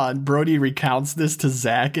later on, Brody recounts this to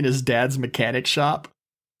Zach in his dad's mechanic shop.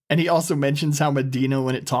 And he also mentions how Medina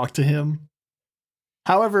wouldn't talk to him.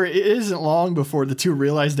 However, it isn't long before the two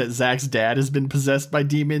realize that Zach's dad has been possessed by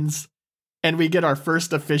demons. And we get our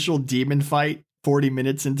first official demon fight 40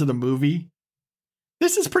 minutes into the movie.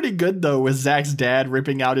 This is pretty good, though, with Zach's dad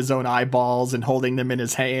ripping out his own eyeballs and holding them in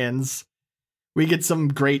his hands. We get some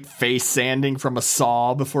great face sanding from a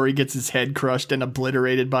saw before he gets his head crushed and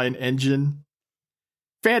obliterated by an engine.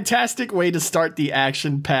 Fantastic way to start the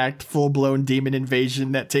action-packed, full-blown demon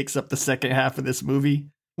invasion that takes up the second half of this movie.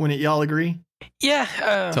 Wouldn't y'all agree?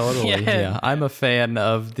 Yeah. Totally, yeah. I'm a fan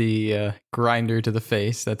of the grinder to the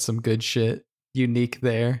face. That's some good shit. Unique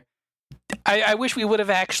there. I wish we would have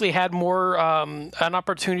actually had more an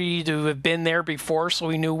opportunity to have been there before, so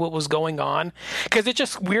we knew what was going on, because it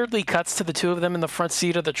just weirdly cuts to the two of them in the front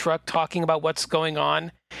seat of the truck talking about what's going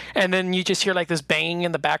on, and then you just hear like this banging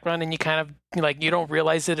in the background, and you kind of like, you don't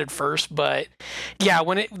realize it at first, but yeah,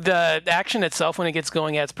 when the action itself, when it gets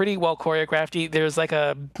going, it's pretty well choreographed. There's like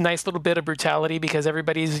a nice little bit of brutality because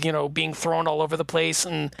everybody's being thrown all over the place,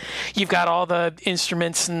 and you've got all the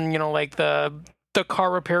instruments and like the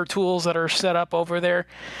car repair tools that are set up over there.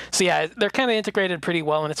 So yeah, they're kind of integrated pretty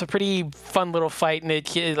well, and it's a pretty fun little fight, and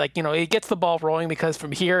it gets the ball rolling, because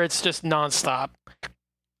from here it's just nonstop.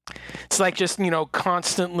 it's like just,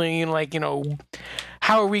 constantly like,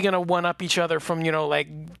 how are we going to one up each other from, like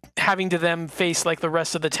having to them face like the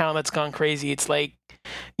rest of the town that's gone crazy. It's like,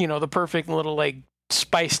 the perfect little like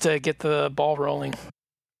spice to get the ball rolling.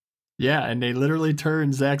 Yeah, and they literally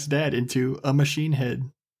turn Zach's dad into a machine head.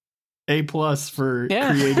 A+ for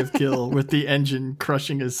creative kill with the engine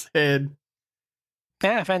crushing his head.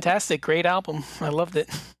 Yeah, fantastic. Great album. I loved it.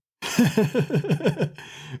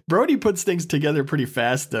 Brody puts things together pretty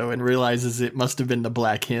fast, though, and realizes it must have been the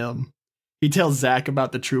Black Hymn. He tells Zach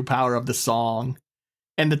about the true power of the song,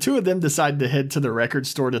 and the two of them decide to head to the record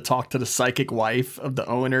store to talk to the psychic wife of the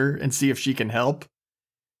owner and see if she can help.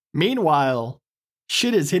 Meanwhile,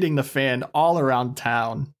 shit is hitting the fan all around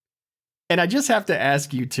town. And I just have to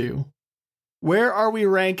ask you two, where are we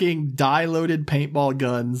ranking dye-loaded paintball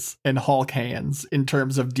guns and Hulk hands in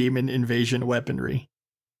terms of demon invasion weaponry?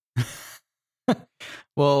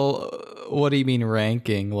 Well, what do you mean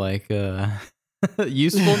ranking? Like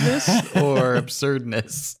usefulness or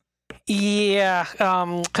absurdness? Yeah,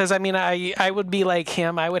 because I mean, I would be like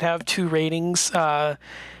him. I would have 2 ratings.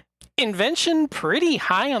 Invention pretty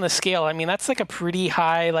high on the scale. I mean, that's like a pretty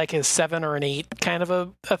high, like a 7 or an 8 kind of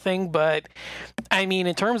a thing. But I mean,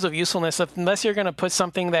 in terms of usefulness, unless you're going to put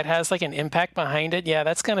something that has like an impact behind it, yeah,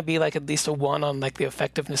 that's going to be like at least a 1 on like the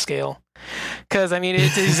effectiveness scale. Because I mean,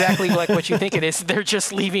 it's exactly like what you think it is. They're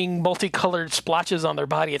just leaving multicolored splotches on their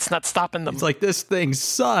body. It's not stopping them. It's like, this thing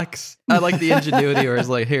sucks. I like the ingenuity where it's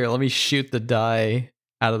like, here, let me shoot the dye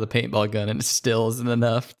out of the paintball gun, and it still isn't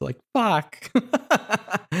enough. Like, fuck.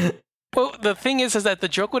 Well, the thing is that the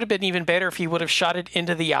joke would have been even better if he would have shot it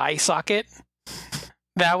into the eye socket.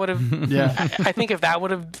 That would have, yeah. I think if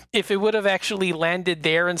it would have actually landed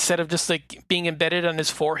there instead of just like being embedded on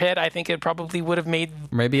his forehead, I think it probably would have made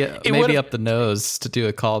maybe up the nose to do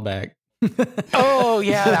a callback. Oh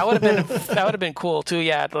yeah, that would have been cool too.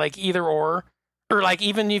 Yeah, like either or like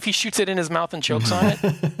even if he shoots it in his mouth and chokes on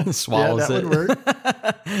it, swallows that it. Would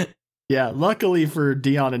work. Yeah, luckily for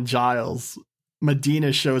Dion and Giles,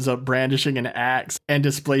 Medina shows up brandishing an axe and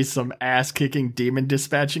displays some ass-kicking demon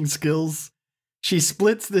dispatching skills. She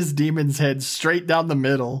splits this demon's head straight down the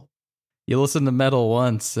middle. You listen to metal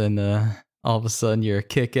once, and all of a sudden you're a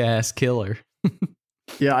kick-ass killer.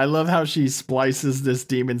 Yeah, I love how she splices this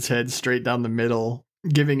demon's head straight down the middle,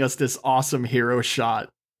 giving us this awesome hero shot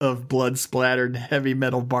of blood-splattered heavy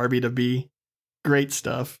metal Barbie to be. Great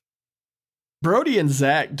stuff. Brody and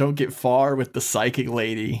Zach don't get far with the psychic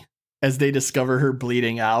lady as they discover her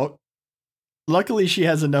bleeding out. Luckily, she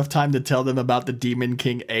has enough time to tell them about the Demon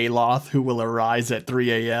King Aloth, who will arise at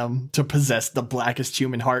 3 a.m. to possess the blackest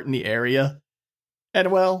human heart in the area.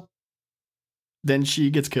 And well, then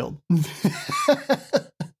she gets killed.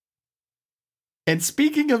 And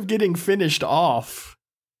speaking of getting finished off,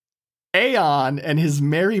 Aeon and his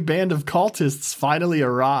merry band of cultists finally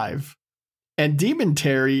arrive. And Demon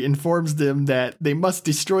Terry informs them that they must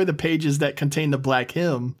destroy the pages that contain the Black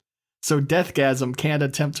Hymn, so Deathgasm can't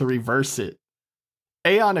attempt to reverse it.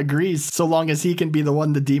 Aeon agrees so long as he can be the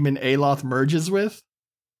one the demon Aloth merges with.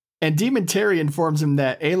 And Demon Terry informs him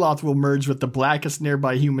that Aloth will merge with the blackest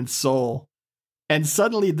nearby human soul. And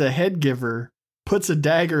suddenly the Headgiver puts a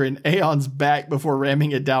dagger in Aeon's back before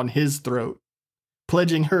ramming it down his throat,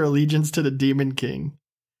 pledging her allegiance to the Demon King.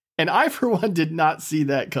 And I, for one, did not see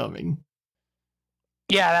that coming.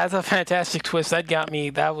 Yeah, that's a fantastic twist. That got me.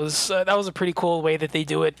 That was a pretty cool way that they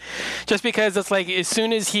do it. Just because it's like as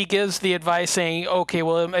soon as he gives the advice saying, okay,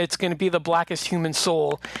 well, it's going to be the blackest human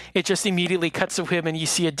soul, it just immediately cuts to him and you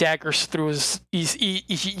see a dagger through his, you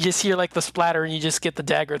just hear like the splatter and you just get the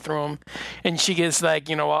dagger through him. And she gets like,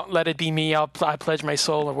 let it be me. I pledge my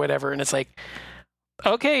soul or whatever. And it's like,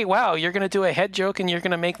 okay, wow, you're going to do a head joke and you're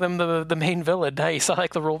going to make them the main villain. Nice. I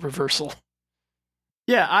like the role reversal.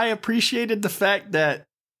 Yeah, I appreciated the fact that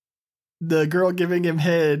the girl giving him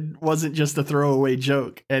head wasn't just a throwaway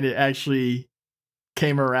joke, and it actually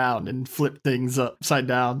came around and flipped things upside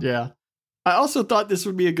down. Yeah. I also thought this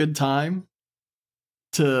would be a good time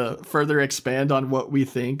to further expand on what we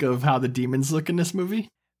think of how the demons look in this movie.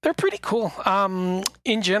 They're pretty cool.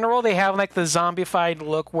 In general, they have like the zombified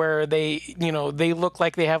look where they look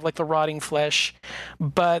like they have like the rotting flesh.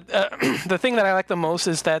 But the thing that I like the most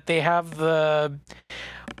is that they have the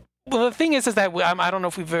thing is that I don't know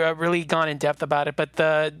if we've really gone in depth about it, but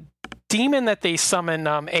the demon that they summon,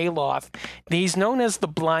 Aloth, he's known as the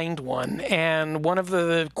Blind One, and one of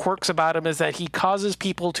the quirks about him is that he causes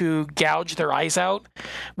people to gouge their eyes out,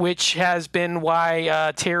 which has been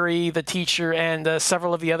why Terry, the teacher, and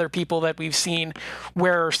several of the other people that we've seen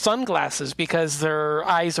wear sunglasses because their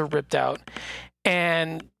eyes are ripped out.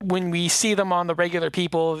 And when we see them on the regular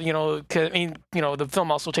people, you know, the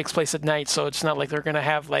film also takes place at night, so it's not like they're going to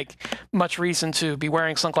have like much reason to be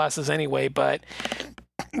wearing sunglasses anyway. But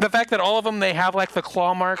the fact that all of them, they have like the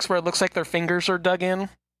claw marks where it looks like their fingers are dug in.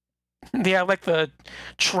 They have like the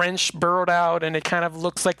trench burrowed out, and it kind of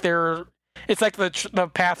looks like it's like the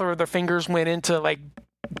path where their fingers went into like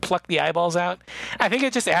pluck the eyeballs out. I think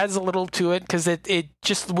it just adds a little to it because it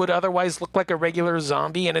just would otherwise look like a regular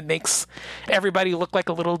zombie, and it makes everybody look like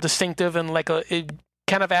a little distinctive, and like it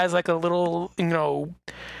kind of adds like a little, you know,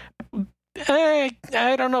 I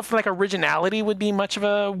don't know if like originality would be much of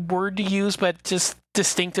a word to use, but just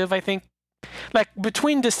distinctive. I think like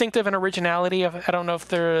between distinctive and originality, I don't know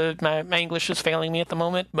if my English is failing me at the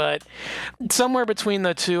moment, but somewhere between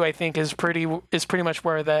the two, I think is pretty much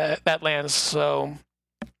where that lands. So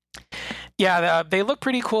yeah, they look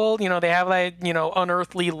pretty cool. You know, they have like, you know,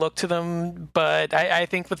 unearthly look to them, but I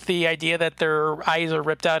think with the idea that their eyes are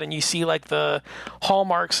ripped out and you see like the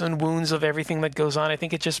hallmarks and wounds of everything that goes on, I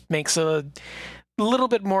think it just makes a little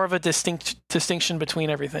bit more of a distinction between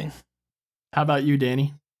everything. How about you,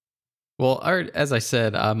 Danny? Well, as I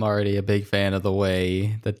said, I'm already a big fan of the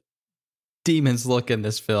way the demons look in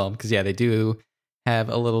this film, because yeah, they do have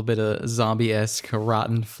a little bit of zombie-esque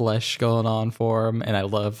rotten flesh going on for them, and I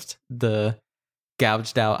loved the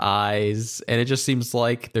gouged out eyes, and it just seems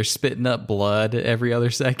like they're spitting up blood every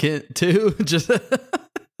other second too. just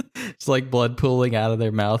it's like blood pooling out of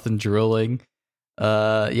their mouth and drooling.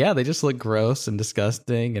 Yeah, they just look gross and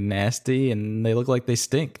disgusting and nasty, and they look like they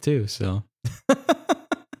stink too, so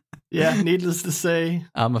yeah, needless to say,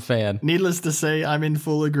 I'm a fan. Needless to say, I'm in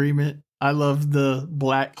full agreement. I love the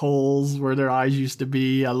black holes where their eyes used to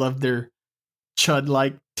be. I love their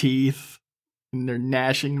chud-like teeth and their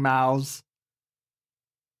gnashing mouths.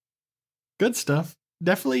 Good stuff.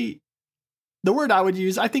 Definitely, the word I would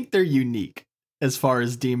use, I think they're unique as far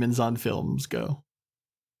as demons on films go.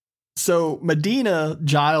 So Medina,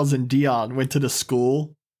 Giles, and Dion went to the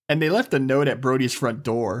school, and they left a note at Brody's front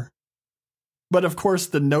door. But of course,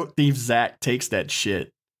 the note thief Zach takes that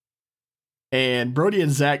shit. And Brody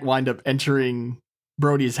and Zach wind up entering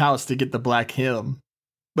Brody's house to get the black hymn.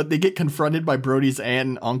 But they get confronted by Brody's aunt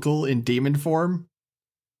and uncle in demon form.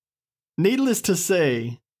 Needless to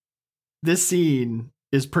say, this scene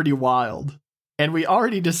is pretty wild. And we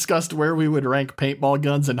already discussed where we would rank paintball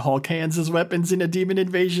guns and Hulk hands as weapons in a demon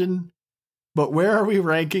invasion. But where are we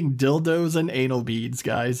ranking dildos and anal beads,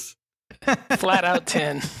 guys? Flat out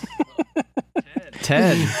 10.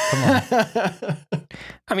 10. Come on.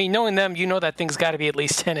 I mean, knowing them, you know that thing's got to be at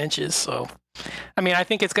least 10 inches. So, I mean, I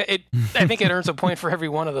think I think it earns a point for every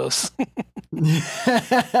one of those.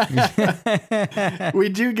 We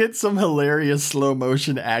do get some hilarious slow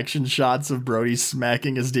motion action shots of Brody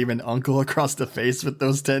smacking his demon uncle across the face with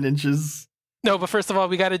those 10 inches. No, but first of all,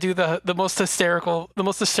 we got to do the most hysterical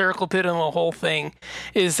bit in the whole thing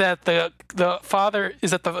is that the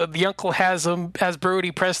uncle has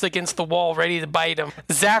Brody pressed against the wall, ready to bite him.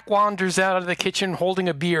 Zach wanders out of the kitchen holding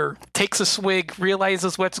a beer, takes a swig,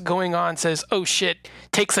 realizes what's going on, says, "Oh shit,"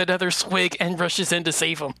 takes another swig, and rushes in to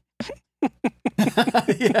save him.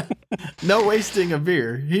 Yeah. No wasting a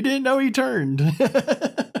beer. He didn't know he turned.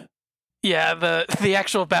 Yeah, the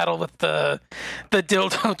actual battle with the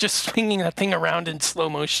dildo just swinging that thing around in slow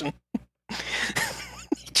motion.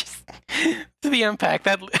 Just, the impact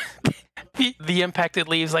the impact it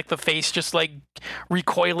leaves, like the face just like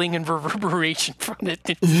recoiling and reverberation from it.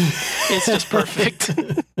 It's just perfect.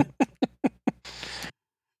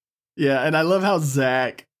 Yeah, and I love how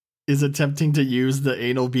Zach is attempting to use the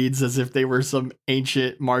anal beads as if they were some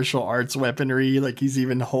ancient martial arts weaponry. Like he's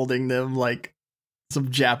even holding them like some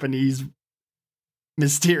Japanese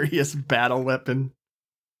mysterious battle weapon.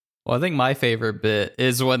 Well, I think my favorite bit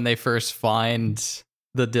is when they first find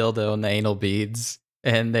the dildo and the anal beads,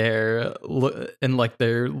 and they're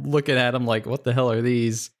looking at them like, "What the hell are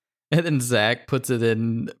these?" And then Zach puts it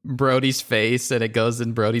in Brody's face, and it goes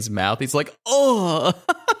in Brody's mouth. He's like, "Oh!"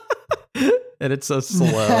 And it's so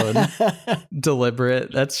slow and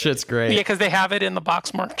deliberate. That shit's great. Yeah, because they have it in the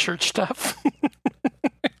boxmark church stuff.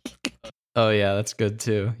 Oh, yeah, that's good,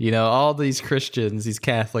 too. You know, all these Christians, these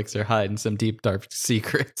Catholics are hiding some deep, dark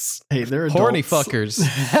secrets. Hey, they're adults. Horny fuckers.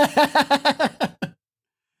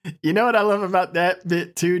 You know what I love about that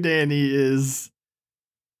bit, too, Danny, is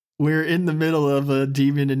we're in the middle of a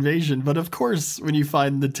demon invasion, but of course, when you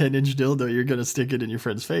find the 10-inch dildo, you're going to stick it in your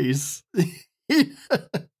friend's face.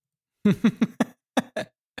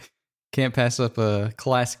 Can't pass up a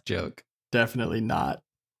classic joke. Definitely not.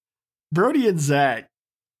 Brody and Zach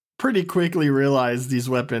pretty quickly realize these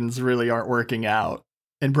weapons really aren't working out.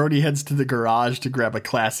 and Brody heads to the garage to grab a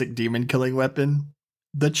classic demon killing weapon,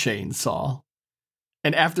 the chainsaw.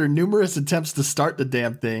 And after numerous attempts to start the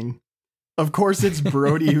damn thing, of course it's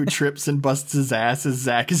Brody who trips and busts his ass as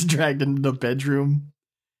Zach is dragged into the bedroom.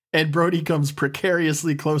 And Brody comes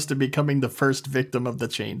precariously close to becoming the first victim of the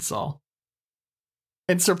chainsaw.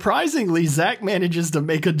 And surprisingly, Zach manages to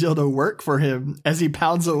make a dildo work for him as he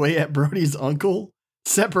pounds away at Brody's uncle,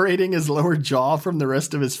 separating his lower jaw from the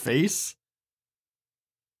rest of his face.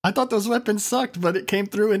 I thought those weapons sucked, but it came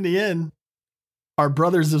through in the end. Our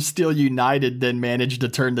Brothers of Steel United then managed to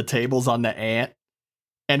turn the tables on the ant,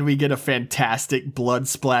 and we get a fantastic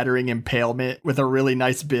blood-splattering impalement with a really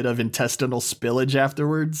nice bit of intestinal spillage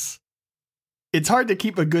afterwards. It's hard to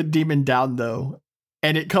keep a good demon down, though,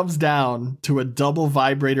 and it comes down to a double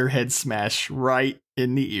vibrator head smash right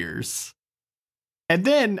in the ears. And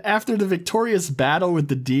then, after the victorious battle with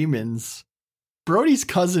the demons, Brody's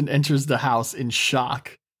cousin enters the house in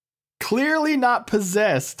shock, clearly not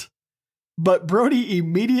possessed, but Brody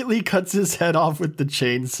immediately cuts his head off with the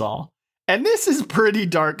chainsaw. And this is pretty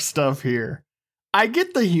dark stuff here. I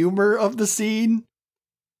get the humor of the scene,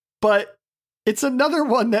 but it's another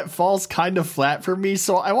one that falls kind of flat for me,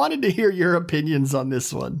 so I wanted to hear your opinions on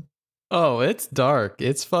this one. Oh, it's dark.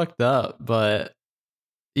 It's fucked up, but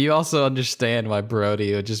you also understand why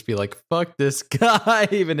Brody would just be like, fuck this guy,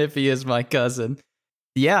 even if he is my cousin.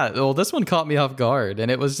 Yeah, well, this one caught me off guard, and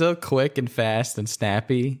it was so quick and fast and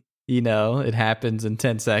snappy. You know, it happens in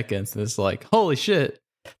 10 seconds, and it's like, holy shit,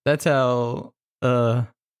 that's how that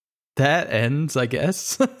ends, I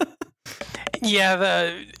guess.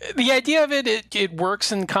 Yeah, the idea of it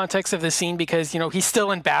works in context of the scene because, you know, he's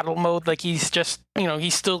still in battle mode. Like, he's just, you know,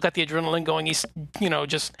 he's still got the adrenaline going. He's, you know,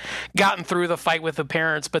 just gotten through the fight with the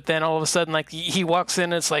parents. But then all of a sudden, like, he walks in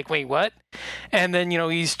and it's like, wait, what? And then, you know,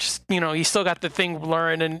 he's just, you know, he's still got the thing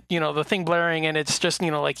blurring and, you know, the thing blaring. And it's just,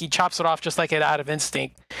 you know, like he chops it off just like it out of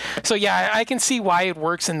instinct. So, yeah, I can see why it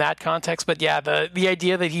works in that context. But, yeah, the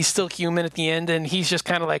idea that he's still human at the end and he's just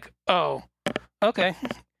kind of like, oh, okay.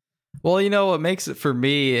 Well, you know, what makes it for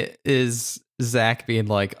me is Zach being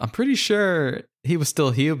like, I'm pretty sure he was still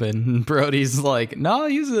human. And Brody's like, no,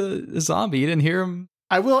 he's a zombie. You didn't hear him.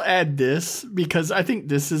 I will add this because I think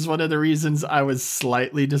this is one of the reasons I was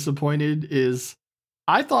slightly disappointed is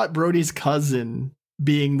I thought Brody's cousin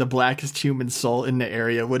being the blackest human soul in the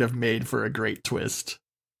area would have made for a great twist.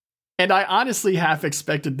 And I honestly half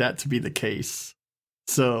expected that to be the case.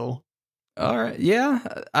 So... All right, yeah,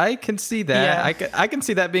 I can see that. Yeah. I can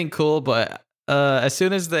see that being cool, but as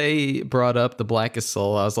soon as they brought up the blackest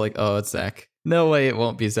soul, I was like, oh, it's Zach. No way it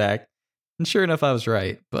won't be Zach. And sure enough, I was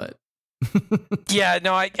right, but... Yeah,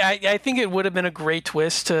 no, I think it would have been a great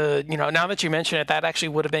twist to, you know, now that you mention it, that actually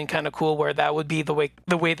would have been kind of cool where that would be the way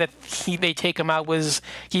that they take him out was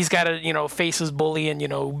he's got to, you know, face his bully and, you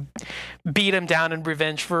know, beat him down in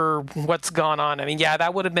revenge for what's gone on. I mean, yeah,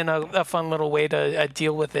 that would have been a fun little way to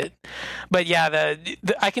deal with it. But yeah,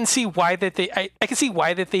 I can see why that I can see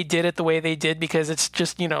why that they did it the way they did because it's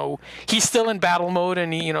just, you know, he's still in battle mode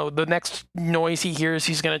and he, you know, the next noise he hears,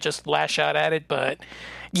 he's going to just lash out at it. But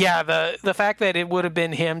yeah, the fact that it would have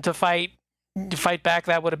been him to fight back,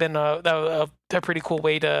 that would have been a pretty cool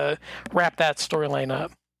way to wrap that storyline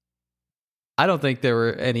up. I don't think there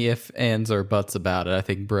were any ifs, ands, or buts about it. I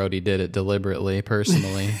think Brody did it deliberately,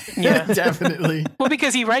 personally. Yeah, definitely. Well,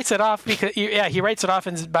 because he writes it off he writes it off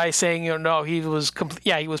by saying, you know, no, he was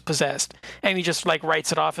possessed, and he just like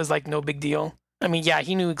writes it off as like no big deal. I mean, yeah,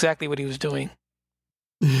 he knew exactly what he was doing.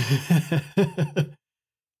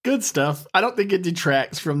 Good stuff. I don't think it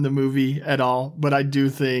detracts from the movie at all, but I do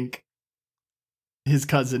think his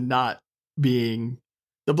cousin not being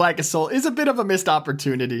the blackest soul is a bit of a missed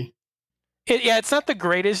opportunity. It's not the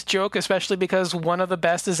greatest joke, especially because one of the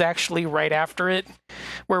best is actually right after it,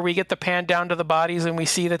 where we get the pan down to the bodies and we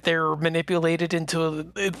see that they're manipulated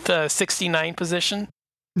into the 69 position.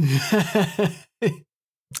 I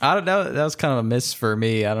don't know. That was kind of a miss for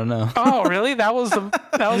me. I don't know. Oh, really? That was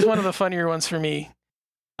one of the funnier ones for me.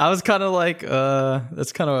 I was kind of like,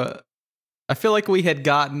 that's kind of, I feel like we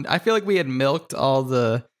had milked all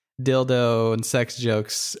the dildo and sex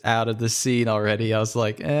jokes out of the scene already. I was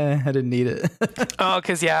like, I didn't need it. Oh,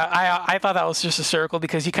 because yeah, I thought that was just hysterical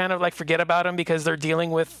because you kind of like forget about them because they're dealing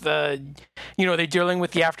with they're dealing with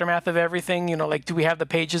the aftermath of everything. You know, like, do we have the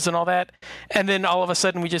pages and all that? And then all of a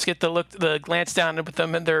sudden we just get the glance down with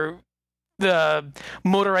them and the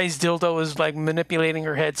motorized dildo is like manipulating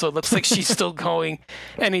her head, so it looks like she's still going.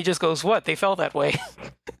 And he just goes, "What? They fell that way."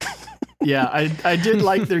 Yeah, I did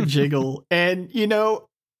like their jiggle, and you know,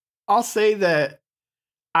 I'll say that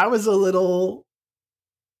I was a little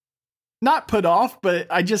not put off, but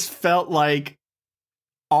I just felt like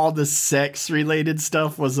all the sex related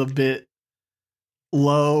stuff was a bit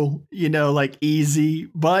low, like easy.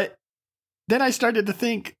 But then I started to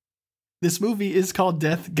think, this movie is called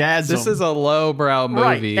Deathgasm. This is a lowbrow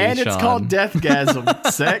movie, right? And Sean. It's called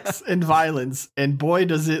Deathgasm, sex and violence, and boy,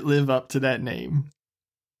 does it live up to that name.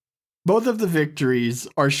 Both of the victories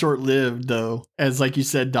are short-lived, though, as like you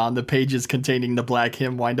said, Don, the pages containing the Black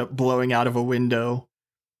Hymn wind up blowing out of a window,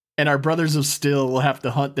 and our Brothers of Steel will have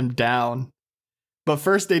to hunt them down. But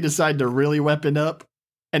first, they decide to really weapon up,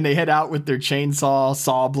 and they head out with their chainsaw,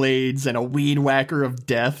 saw blades, and a weed whacker of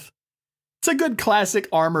death. It's a good classic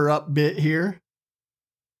armor up bit here.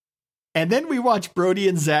 And then we watch Brody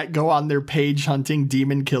and Zack go on their page hunting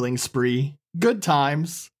demon killing spree. Good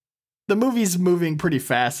times. The movie's moving pretty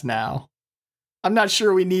fast now. I'm not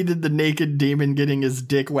sure we needed the naked demon getting his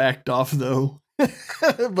dick whacked off though.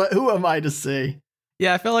 But who am I to say?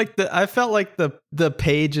 Yeah, I felt like the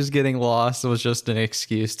pages getting lost was just an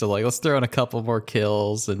excuse to let's throw in a couple more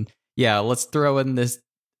kills, and yeah, let's throw in this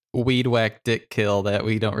weed whack dick kill that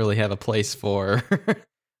we don't really have a place for,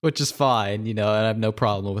 which is fine, and I have no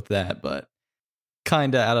problem with that, but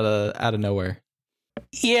kind of out of nowhere.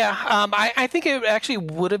 Yeah, I think it actually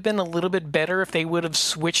would have been a little bit better if they would have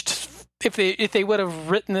switched, if they would have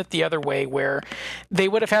written it the other way, where they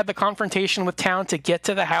would have had the confrontation with Town to get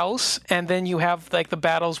to the house, and then you have the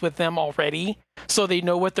battles with them already, so they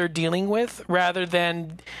know what they're dealing with, rather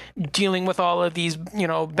than dealing with all of these,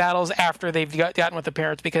 battles after they've gotten with the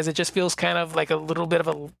parents, because it just feels kind of like a little bit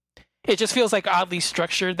of it just feels oddly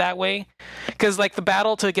structured that way. Because the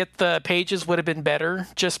battle to get the pages would have been better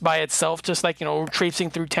just by itself, just traipsing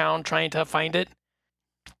through town trying to find it.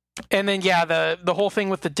 And then yeah, the whole thing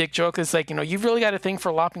with the dick joke is you've really got a thing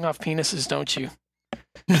for lopping off penises, don't you?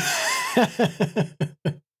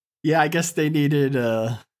 Yeah, I guess they needed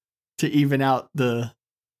to even out the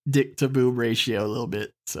dick to boob ratio a little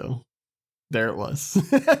bit, so there it was.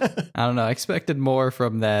 I don't know, I expected more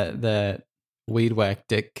from that weed whack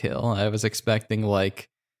dick kill. I was expecting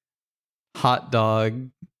hot dog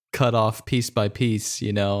cut off piece by piece,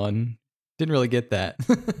 and didn't really get that.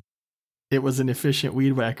 It was an efficient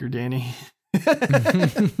weed whacker, Danny.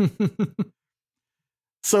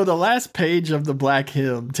 So the last page of the Black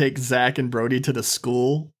Hymn takes Zack and Brody to the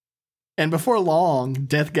school, and before long,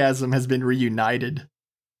 Deathgasm has been reunited.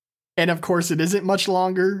 And of course, it isn't much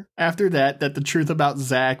longer after that the truth about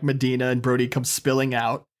Zack, Medina, and Brody comes spilling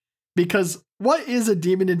out. Because what is a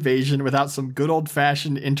demon invasion without some good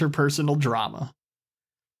old-fashioned interpersonal drama?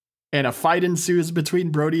 And a fight ensues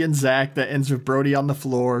between Brody and Zack that ends with Brody on the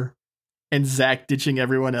floor, and Zack ditching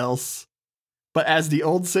everyone else. But as the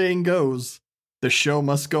old saying goes, the show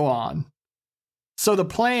must go on. So the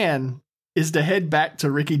plan is to head back to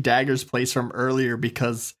Ricky Dagger's place from earlier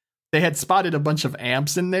because they had spotted a bunch of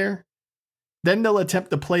amps in there. Then they'll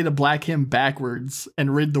attempt to play the Black Hymn backwards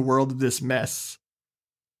and rid the world of this mess.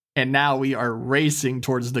 And now we are racing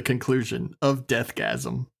towards the conclusion of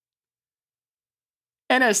Deathgasm.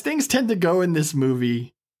 And as things tend to go in this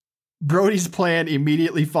movie, Brody's plan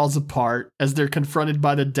immediately falls apart as they're confronted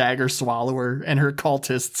by the Dagger Swallower and her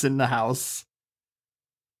cultists in the house.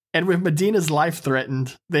 And with Medina's life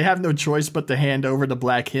threatened, they have no choice but to hand over the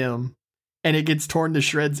Black Hymn, and it gets torn to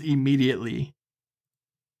shreds immediately.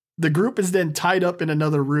 The group is then tied up in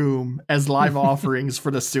another room as live offerings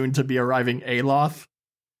for the soon-to-be arriving Aloth.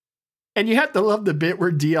 And you have to love the bit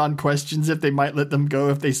where Dion questions if they might let them go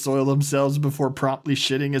if they soil themselves before promptly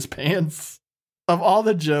shitting his pants. Of all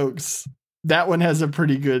the jokes, that one has a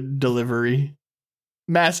pretty good delivery.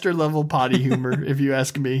 Master level potty humor, if you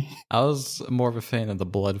ask me. I was more of a fan of the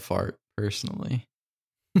blood fart, personally.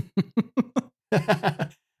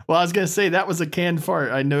 Well, I was going to say that was a canned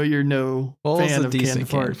fart. I know you're no fan of canned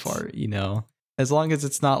fart, As long as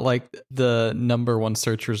it's not like the number one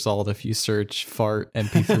search result if you search fart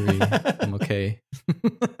MP3, I'm okay.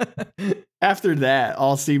 After that,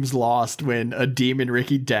 all seems lost when a demon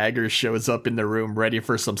Ricky Dagger shows up in the room ready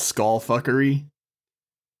for some skull fuckery.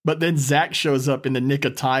 But then Zack shows up in the nick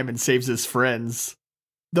of time and saves his friends.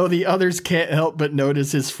 Though the others can't help but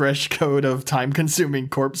notice his fresh coat of time-consuming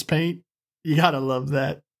corpse paint. You gotta love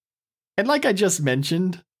that. And like I just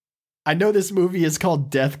mentioned, I know this movie is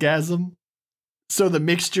called Deathgasm, so the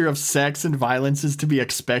mixture of sex and violence is to be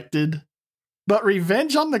expected. But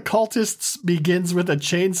revenge on the cultists begins with a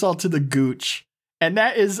chainsaw to the gooch, and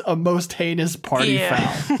that is a most heinous party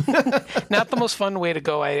foul. Not the most fun way to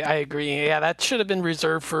go, I agree. Yeah, that should have been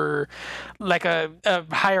reserved for a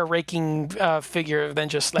higher ranking figure than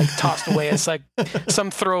just tossed away as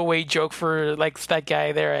some throwaway joke for that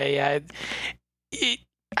guy there.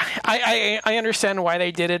 I understand why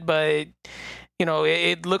they did it, but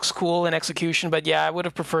it looks cool in execution, but yeah, I would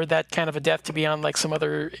have preferred that kind of a death to be on like some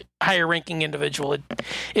other higher ranking individual.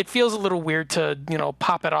 It feels a little weird to,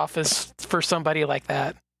 pop it off as for somebody like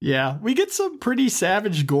that. Yeah, we get some pretty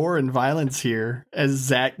savage gore and violence here as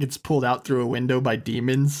Zach gets pulled out through a window by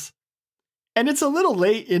demons. And it's a little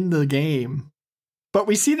late in the game, but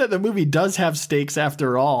we see that the movie does have stakes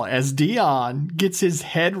after all, as Dion gets his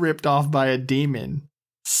head ripped off by a demon,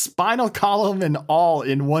 spinal column and all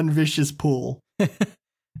in one vicious pull.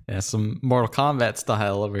 Yeah, some Mortal Kombat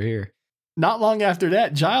style over here. Not long after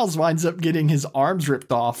that, Giles winds up getting his arms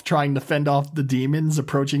ripped off, trying to fend off the demons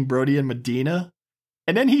approaching Brody and Medina.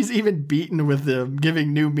 And then he's even beaten with them,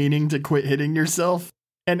 giving new meaning to quit hitting yourself.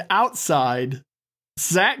 And outside,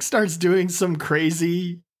 Zach starts doing some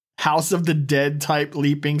crazy House of the Dead type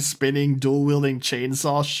leaping, spinning, dual-wielding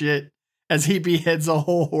chainsaw shit as he beheads a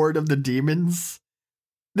whole horde of the demons.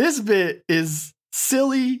 This bit is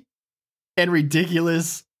silly and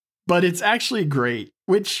ridiculous, but it's actually great,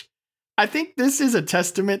 which I think this is a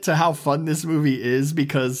testament to how fun this movie is,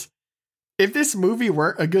 because if this movie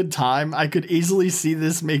weren't a good time, I could easily see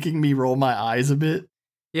this making me roll my eyes a bit.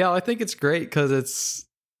 Yeah, I think it's great because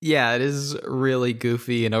it is really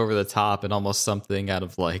goofy and over the top and almost something out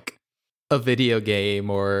of like a video game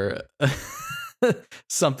or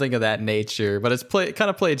something of that nature. But it's kind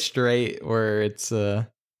of played straight, where it's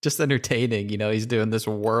just entertaining. He's doing this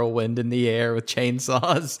whirlwind in the air with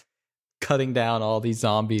chainsaws, cutting down all these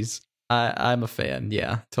zombies. I'm a fan.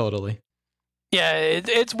 Yeah, totally. Yeah,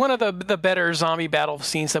 it's one of the better zombie battle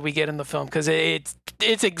scenes that we get in the film, because it's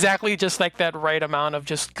exactly just like that right amount of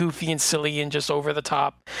just goofy and silly and just over the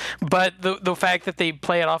top. But the fact that they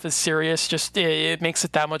play it off as serious, just it makes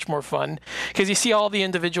it that much more fun, because you see all the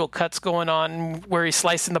individual cuts going on where he's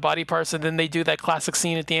slicing the body parts, and then they do that classic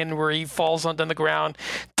scene at the end where he falls onto the ground,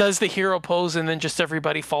 does the hero pose, and then just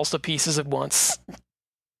everybody falls to pieces at once.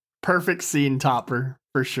 Perfect scene topper,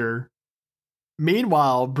 for sure.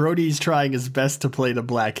 Meanwhile, Brody's trying his best to play the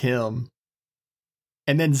Black Hymn.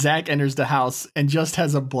 And then Zach enters the house and just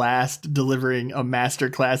has a blast delivering a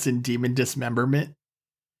masterclass in demon dismemberment.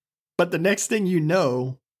 But the next thing you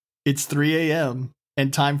know, it's 3 a.m.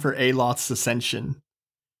 and time for Aloth's ascension.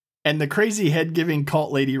 And the crazy head-giving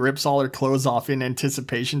cult lady rips all her clothes off in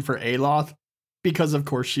anticipation for Aloth, because of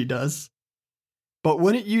course she does. But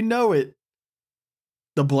wouldn't you know it,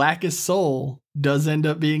 the blackest soul does end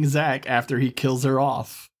up being Zach after he kills her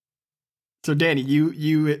off. So Danny,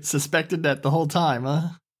 you suspected that the whole time, huh?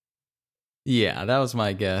 Yeah, that was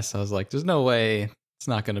my guess. I was like, there's no way it's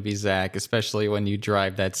not going to be Zach, especially when you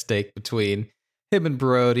drive that stake between him and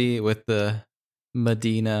Brody with the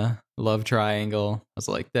Medina love triangle. I was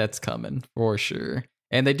like, that's coming for sure.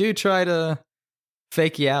 And they do try to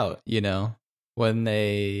fake you out,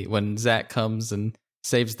 when Zach comes and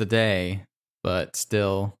saves the day. But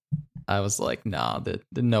still, I was like, nah,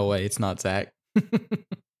 no way, it's not Zach.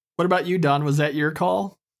 What about you, Don? Was that your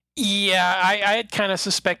call? Yeah, I had kind of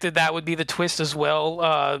suspected that would be the twist as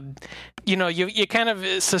well. You kind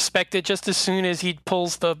of suspect it just as soon as he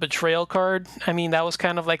pulls the betrayal card. I mean, that was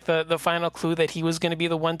kind of like the final clue that he was going to be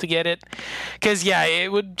the one to get it. Because, yeah,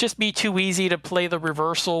 it would just be too easy to play the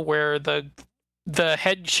reversal where the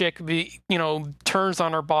head chick turns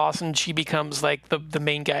on her boss and she becomes like the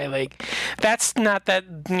main guy. Like, that's not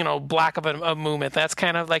that black of a movement. That's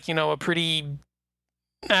kind of like a pretty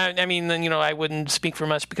I wouldn't speak for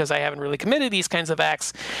much because I haven't really committed these kinds of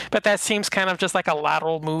acts, but that seems kind of just like a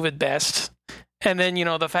lateral move at best. And then,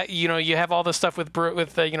 the fact, you have all this stuff with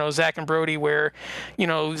Zach and Brody where,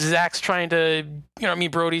 Zach's trying to,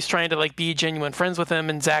 Brody's trying to like be genuine friends with him,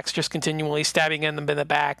 and Zach's just continually stabbing him in the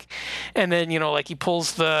back. And then, he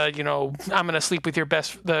pulls the, I'm going to sleep with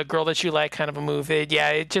the girl that you like kind of a move.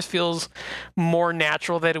 It just feels more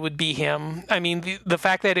natural that it would be him. I mean, the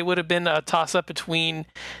fact that it would have been a toss up between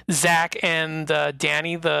Zach and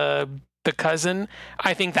Danny, the cousin,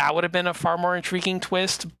 I think that would have been a far more intriguing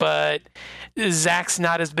twist, but Zach's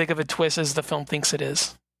not as big of a twist as the film thinks it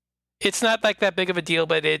is. It's not like that big of a deal,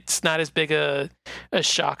 but it's not as big a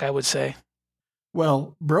shock, I would say.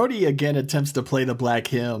 Well, Brody again attempts to play the Black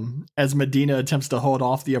Hymn, as Medina attempts to hold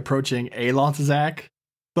off the approaching Aloth Zach,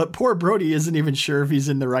 but poor Brody isn't even sure if he's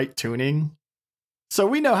in the right tuning. So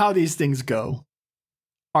we know how these things go.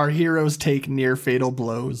 Our heroes take near fatal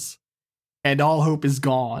blows, and all hope is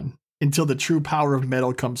gone until the true power of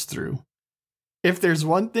metal comes through. If there's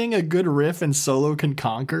one thing a good riff and solo can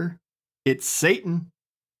conquer, it's Satan.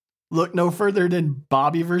 Look no further than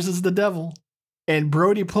Bobby versus the Devil. And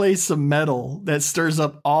Brody plays some metal that stirs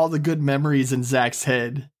up all the good memories in Zach's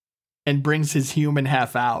head and brings his human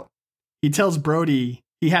half out. He tells Brody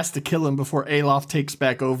he has to kill him before Aloth takes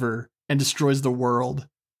back over and destroys the world.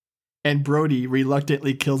 And Brody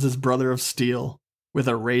reluctantly kills his brother of steel with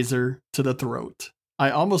a razor to the throat. I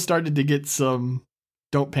almost started to get some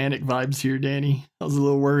Don't Panic vibes here, Danny. I was a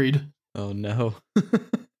little worried. Oh no.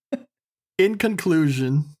 In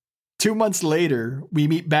conclusion, 2 months later, we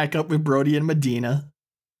meet back up with Brody and Medina,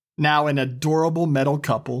 now an adorable metal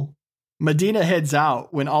couple. Medina heads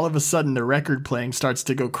out when all of a sudden the record playing starts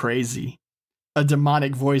to go crazy. A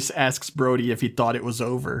demonic voice asks Brody if he thought it was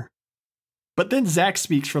over. But then Zach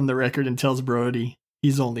speaks from the record and tells Brody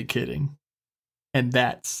he's only kidding. And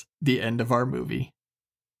that's the end of our movie.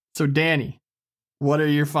 So Danny, what are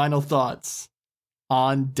your final thoughts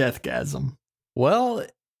on Deathgasm? Well,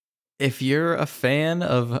 if you're a fan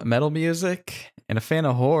of metal music and a fan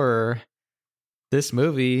of horror, this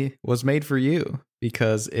movie was made for you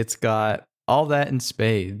because it's got all that in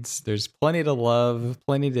spades. There's plenty to love,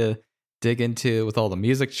 plenty to dig into with all the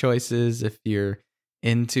music choices if you're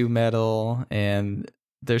into metal, and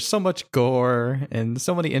there's so much gore and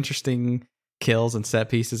so many interesting kills and set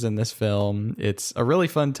pieces in this film. It's a really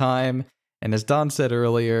fun time, and as Don said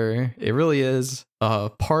earlier, it really is a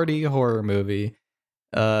party horror movie.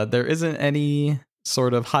 There isn't any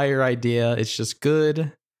sort of higher idea. It's just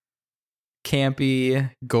good, campy,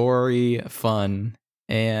 gory fun,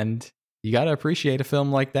 and you gotta appreciate a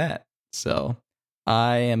film like that. So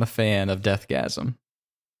I am a fan of Deathgasm.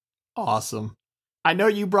 Awesome. I know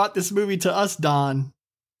you brought this movie to us, Don,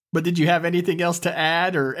 but did you have anything else to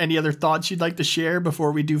add or any other thoughts you'd like to share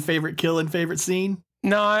before we do favorite kill and favorite scene?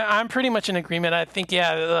 No, I'm pretty much in agreement. I think,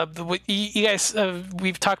 yeah, you guys,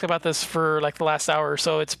 we've talked about this for like the last hour or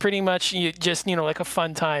so. It's pretty much just, like a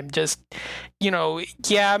fun time. Just,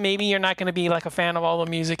 yeah, maybe you're not going to be like a fan of all the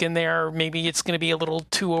music in there. Maybe it's going to be a little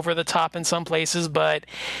too over the top in some places. But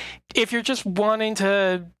if you're just wanting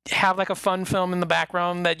to have like a fun film in the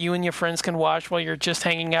background that you and your friends can watch while you're just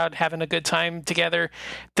hanging out, having a good time together,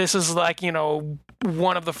 this is like,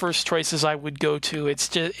 one of the first choices I would go to. It's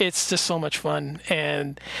just so much fun.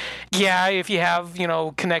 And yeah, if you have,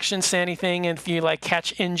 connections to anything, and if you like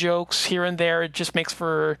catch in jokes here and there, it just makes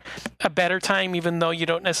for a better time, even though you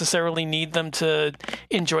don't necessarily need them to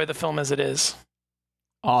enjoy the film as it is.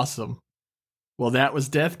 Awesome. Well, that was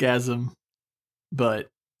Deathgasm, but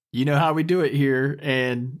you know how we do it here.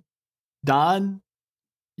 And Don,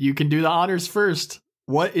 you can do the honors first.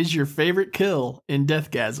 What is your favorite kill in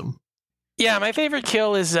Deathgasm? Yeah, my favorite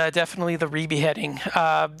kill is definitely the re-beheading.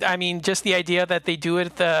 I mean, just the idea that they do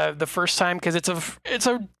it the first time, because it's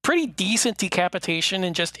a pretty decent decapitation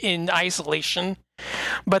and just in isolation.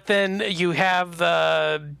 But then you have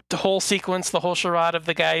the whole sequence, the whole charade of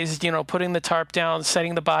the guys, putting the tarp down,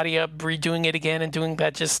 setting the body up, redoing it again, and doing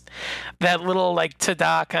that little like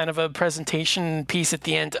ta-da kind of a presentation piece at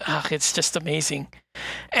the end. It's just amazing.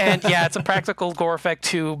 And yeah, it's a practical gore effect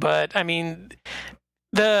too. But I mean,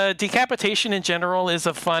 the decapitation in general is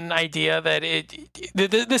a fun idea that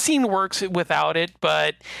the scene works without it,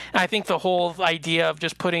 but I think the whole idea of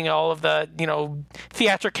just putting all of the,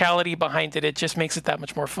 theatricality behind it just makes it that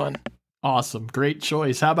much more fun. Awesome. Great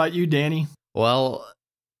choice. How about you, Danny? Well,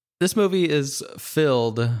 this movie is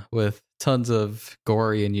filled with tons of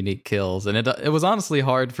gory and unique kills, and it was honestly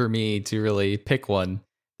hard for me to really pick one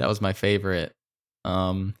that was my favorite.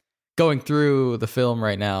 Going through the film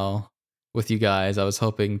right now with you guys, I was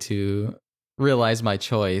hoping to realize my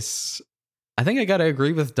choice. I think I gotta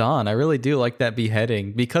agree with Don. I really do like that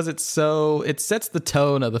beheading because it sets the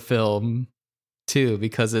tone of the film too,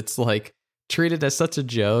 because it's like treated as such a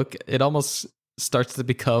joke. It almost starts to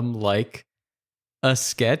become like a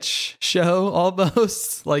sketch show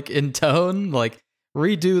almost, like in tone. Like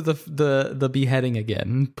redo the beheading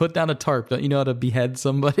again. Put down a tarp. Don't you know how to behead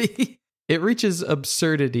somebody? It reaches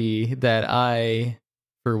absurdity that I,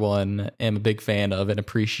 for one, am a big fan of and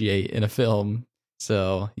appreciate in a film.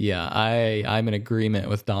 So yeah, I'm in agreement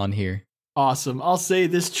with Don here. Awesome. I'll say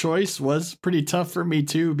this choice was pretty tough for me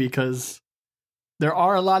too, because there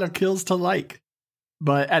are a lot of kills to like.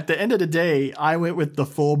 But at the end of the day, I went with the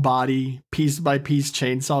full body, piece by piece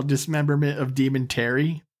chainsaw dismemberment of Demon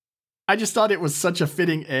Terry. I just thought it was such a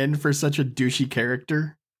fitting end for such a douchey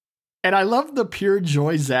character. And I love the pure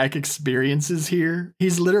joy Zach experiences here.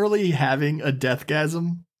 He's literally having a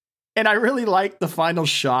deathgasm. And I really like the final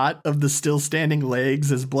shot of the still standing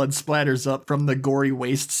legs as blood splatters up from the gory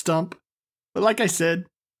waist stump. But like I said,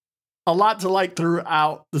 a lot to like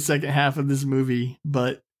throughout the second half of this movie,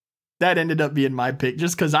 but that ended up being my pick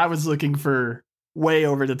just because I was looking for way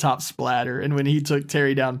over the top splatter. And when he took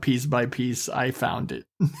Terry down piece by piece, I found it.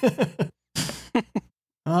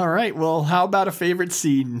 All right. Well, how about a favorite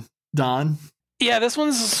scene, Don? Yeah, this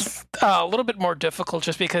one's a little bit more difficult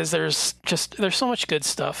just because there's so much good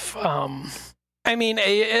stuff. I mean,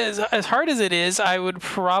 as hard as it is, I would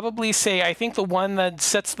probably say I think the one that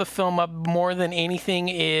sets the film up more than anything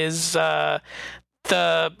is the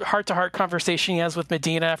heart-to-heart conversation he has with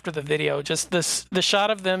Medina after the video. Just the shot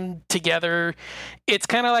of them together, it's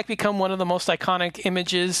kind of like become one of the most iconic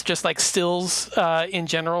images, just like stills in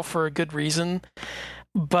general, for a good reason.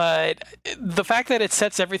 But the fact that it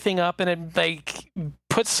sets everything up and it like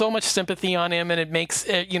puts so much sympathy on him, and it makes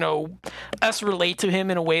us relate to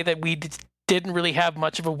him in a way that we didn't really have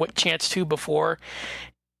much of a chance to before.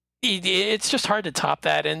 It's just hard to top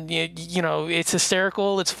that. And it's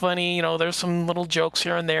hysterical, it's funny, there's some little jokes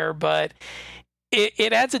here and there, but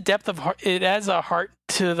it adds a depth of heart, it adds a heart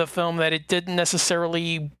to the film that it didn't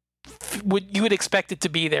necessarily you would expect it to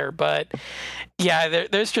be there. But yeah,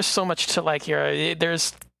 there's just so much to like here.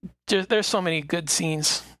 There's so many good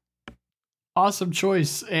scenes. Awesome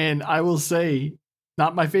choice. And I will say,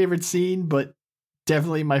 not my favorite scene, but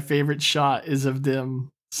definitely my favorite shot is of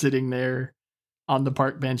them sitting there on the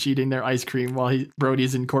park bench eating their ice cream while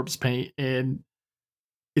Brody's in corpse paint. And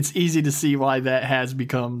it's easy to see why that has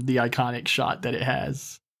become the iconic shot that it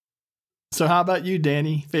has. So how about you,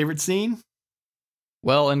 Danny? Favorite scene?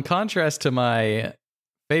 Well, in contrast to my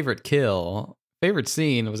favorite kill, favorite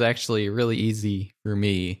scene was actually really easy for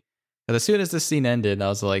me. But as soon as this scene ended, I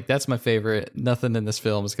was like, that's my favorite. Nothing in this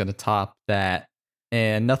film is going to top that.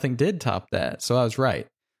 And nothing did top that. So I was right.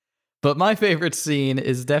 But my favorite scene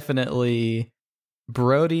is definitely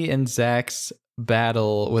Brody and Zach's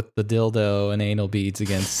battle with the dildo and anal beads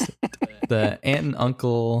against the aunt and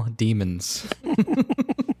uncle demons.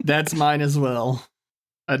 That's mine as well.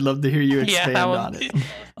 I'd love to hear you expand on it.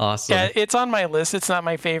 Awesome. Yeah, it's on my list. It's not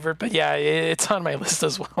my favorite, but yeah, it's on my list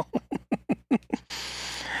as well.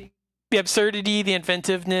 The absurdity, the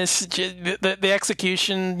inventiveness, the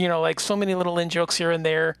execution, like so many little in-jokes here and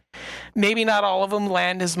there. Maybe not all of them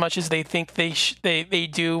land as much as they think they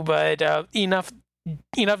do, but enough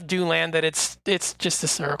do land that it's just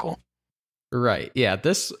hysterical. Right. Yeah,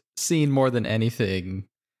 this scene more than anything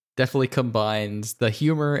definitely combines the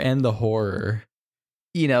humor and the horror.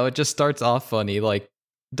 It just starts off funny, like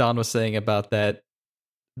Don was saying about that,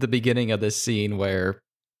 the beginning of this scene where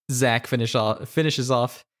Zach finishes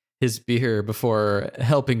off his beer before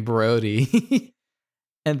helping Brody.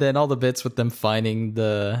 And then all the bits with them finding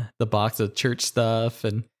the box of church stuff.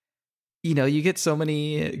 And, you get so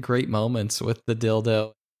many great moments with the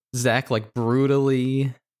dildo. Zach like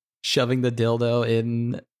brutally shoving the dildo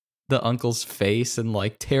in the uncle's face and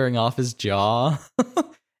like tearing off his jaw.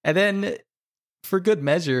 And then, for good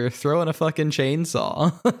measure, throw in a fucking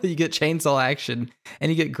chainsaw. You get chainsaw action,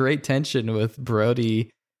 and you get great tension with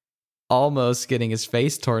Brody almost getting his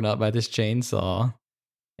face torn up by this chainsaw.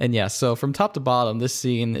 And yeah, so from top to bottom, this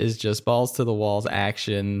scene is just balls to the walls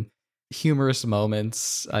action, humorous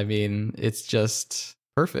moments. I mean, it's just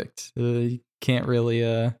perfect. You can't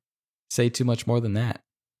really say too much more than that.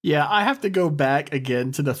 Yeah, I have to go back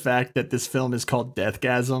again to the fact that this film is called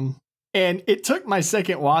Deathgasm. And it took my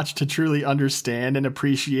second watch to truly understand and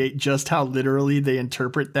appreciate just how literally they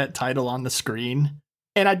interpret that title on the screen.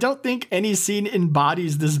 And I don't think any scene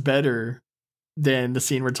embodies this better than the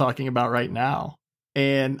scene we're talking about right now.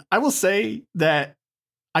 And I will say that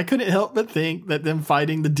I couldn't help but think that them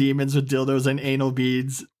fighting the demons with dildos and anal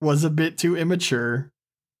beads was a bit too immature,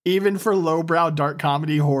 even for lowbrow dark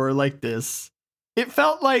comedy horror like this. It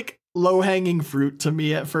felt like low-hanging fruit to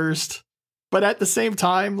me at first. But at the same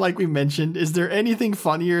time, like we mentioned, is there anything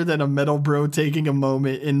funnier than a metal bro taking a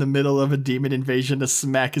moment in the middle of a demon invasion to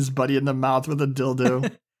smack his buddy in the mouth with a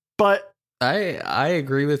dildo? But I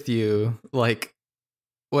agree with you. Like,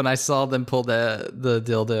 when I saw them pull the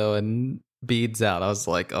dildo and beads out, I was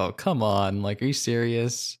like, oh, come on. Like, are you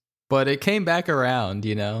serious? But it came back around,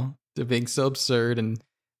 to being so absurd, and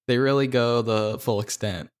they really go the full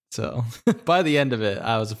extent. So by the end of it,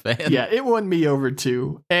 I was a fan. Yeah, it won me over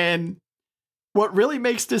too. And what really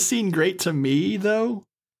makes this scene great to me, though,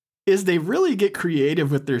 is they really get creative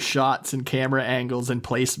with their shots and camera angles and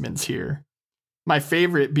placements here. My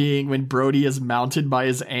favorite being when Brody is mounted by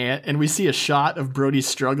his aunt and we see a shot of Brody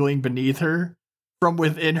struggling beneath her from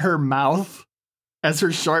within her mouth as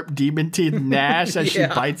her sharp demon teeth gnash as she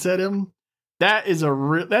bites at him. That is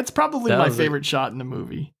that's probably my favorite shot in the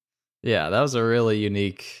movie. Yeah, that was a really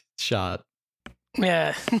unique shot.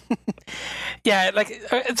 Yeah. Yeah,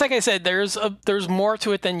 it's like I said, there's more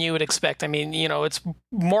to it than you would expect. I mean, it's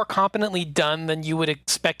more competently done than you would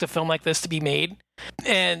expect a film like this to be made.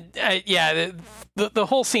 And the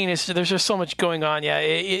whole scene is, there's just so much going on. Yeah,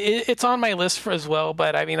 it's on my list as well,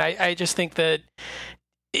 but I mean, I just think that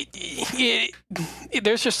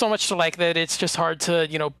there's just so much to like that it's just hard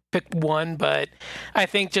to, pick one. But I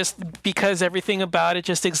think just because everything about it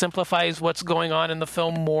just exemplifies what's going on in the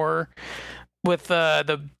film more with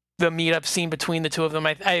the meetup scene between the two of them.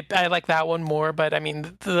 I like that one more. But I mean,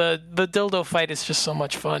 the dildo fight is just so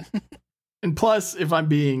much fun. And plus, if I'm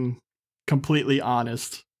being completely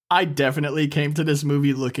honest, I definitely came to this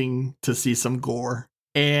movie looking to see some gore.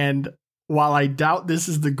 And while I doubt this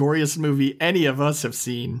is the goriest movie any of us have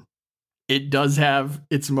seen, it does have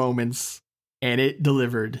its moments, and it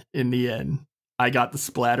delivered in the end. I got the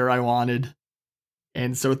splatter I wanted.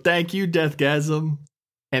 And so thank you, Deathgasm,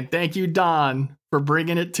 and thank you, Don, for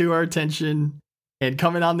bringing it to our attention and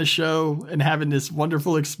coming on the show and having this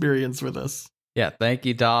wonderful experience with us. Yeah, thank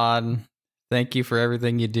you, Don. Thank you for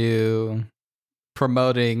everything you do,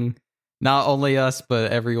 promoting not only us,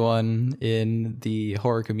 but everyone in the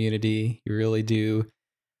horror community. You really do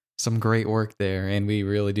some great work there, and we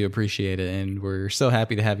really do appreciate it. And we're so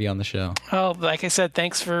happy to have you on the show. Oh, like I said,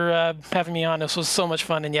 thanks for having me on. This was so much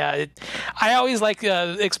fun. And yeah, I always like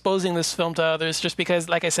exposing this film to others just because,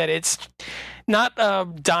 like I said, it's not a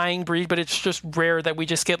dying breed, but it's just rare that we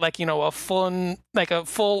just get a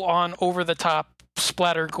full on over the top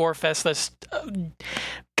splatter gore fest that's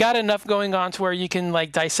got enough going on to where you can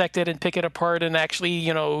dissect it and pick it apart and actually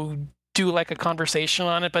do a conversation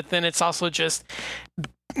on it. But then it's also just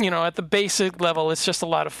at the basic level, it's just a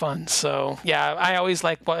lot of fun. So yeah, I always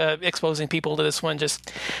like exposing people to this one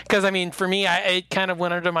just because, for me, it kind of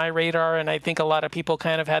went under my radar, and I think a lot of people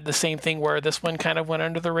kind of had the same thing where this one kind of went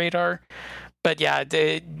under the radar. But yeah,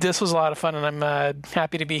 this was a lot of fun, and I'm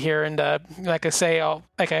happy to be here. And like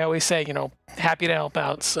I always say, happy to help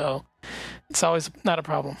out. So it's always not a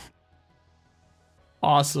problem.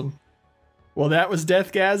 Awesome. Well, that was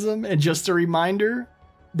Deathgasm, and just a reminder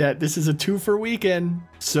that this is a 2-for weekend.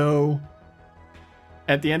 So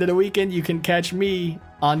at the end of the weekend, you can catch me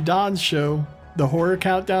on Don's show, the Horror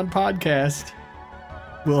Countdown Podcast.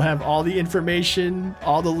 We'll have all the information,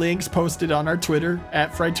 all the links posted on our Twitter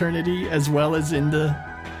at Fraternity, as well as in the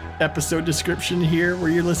episode description here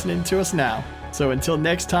where you're listening to us now. So until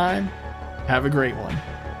next time, have a great one.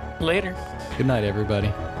 Later. Good night,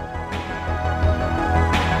 everybody.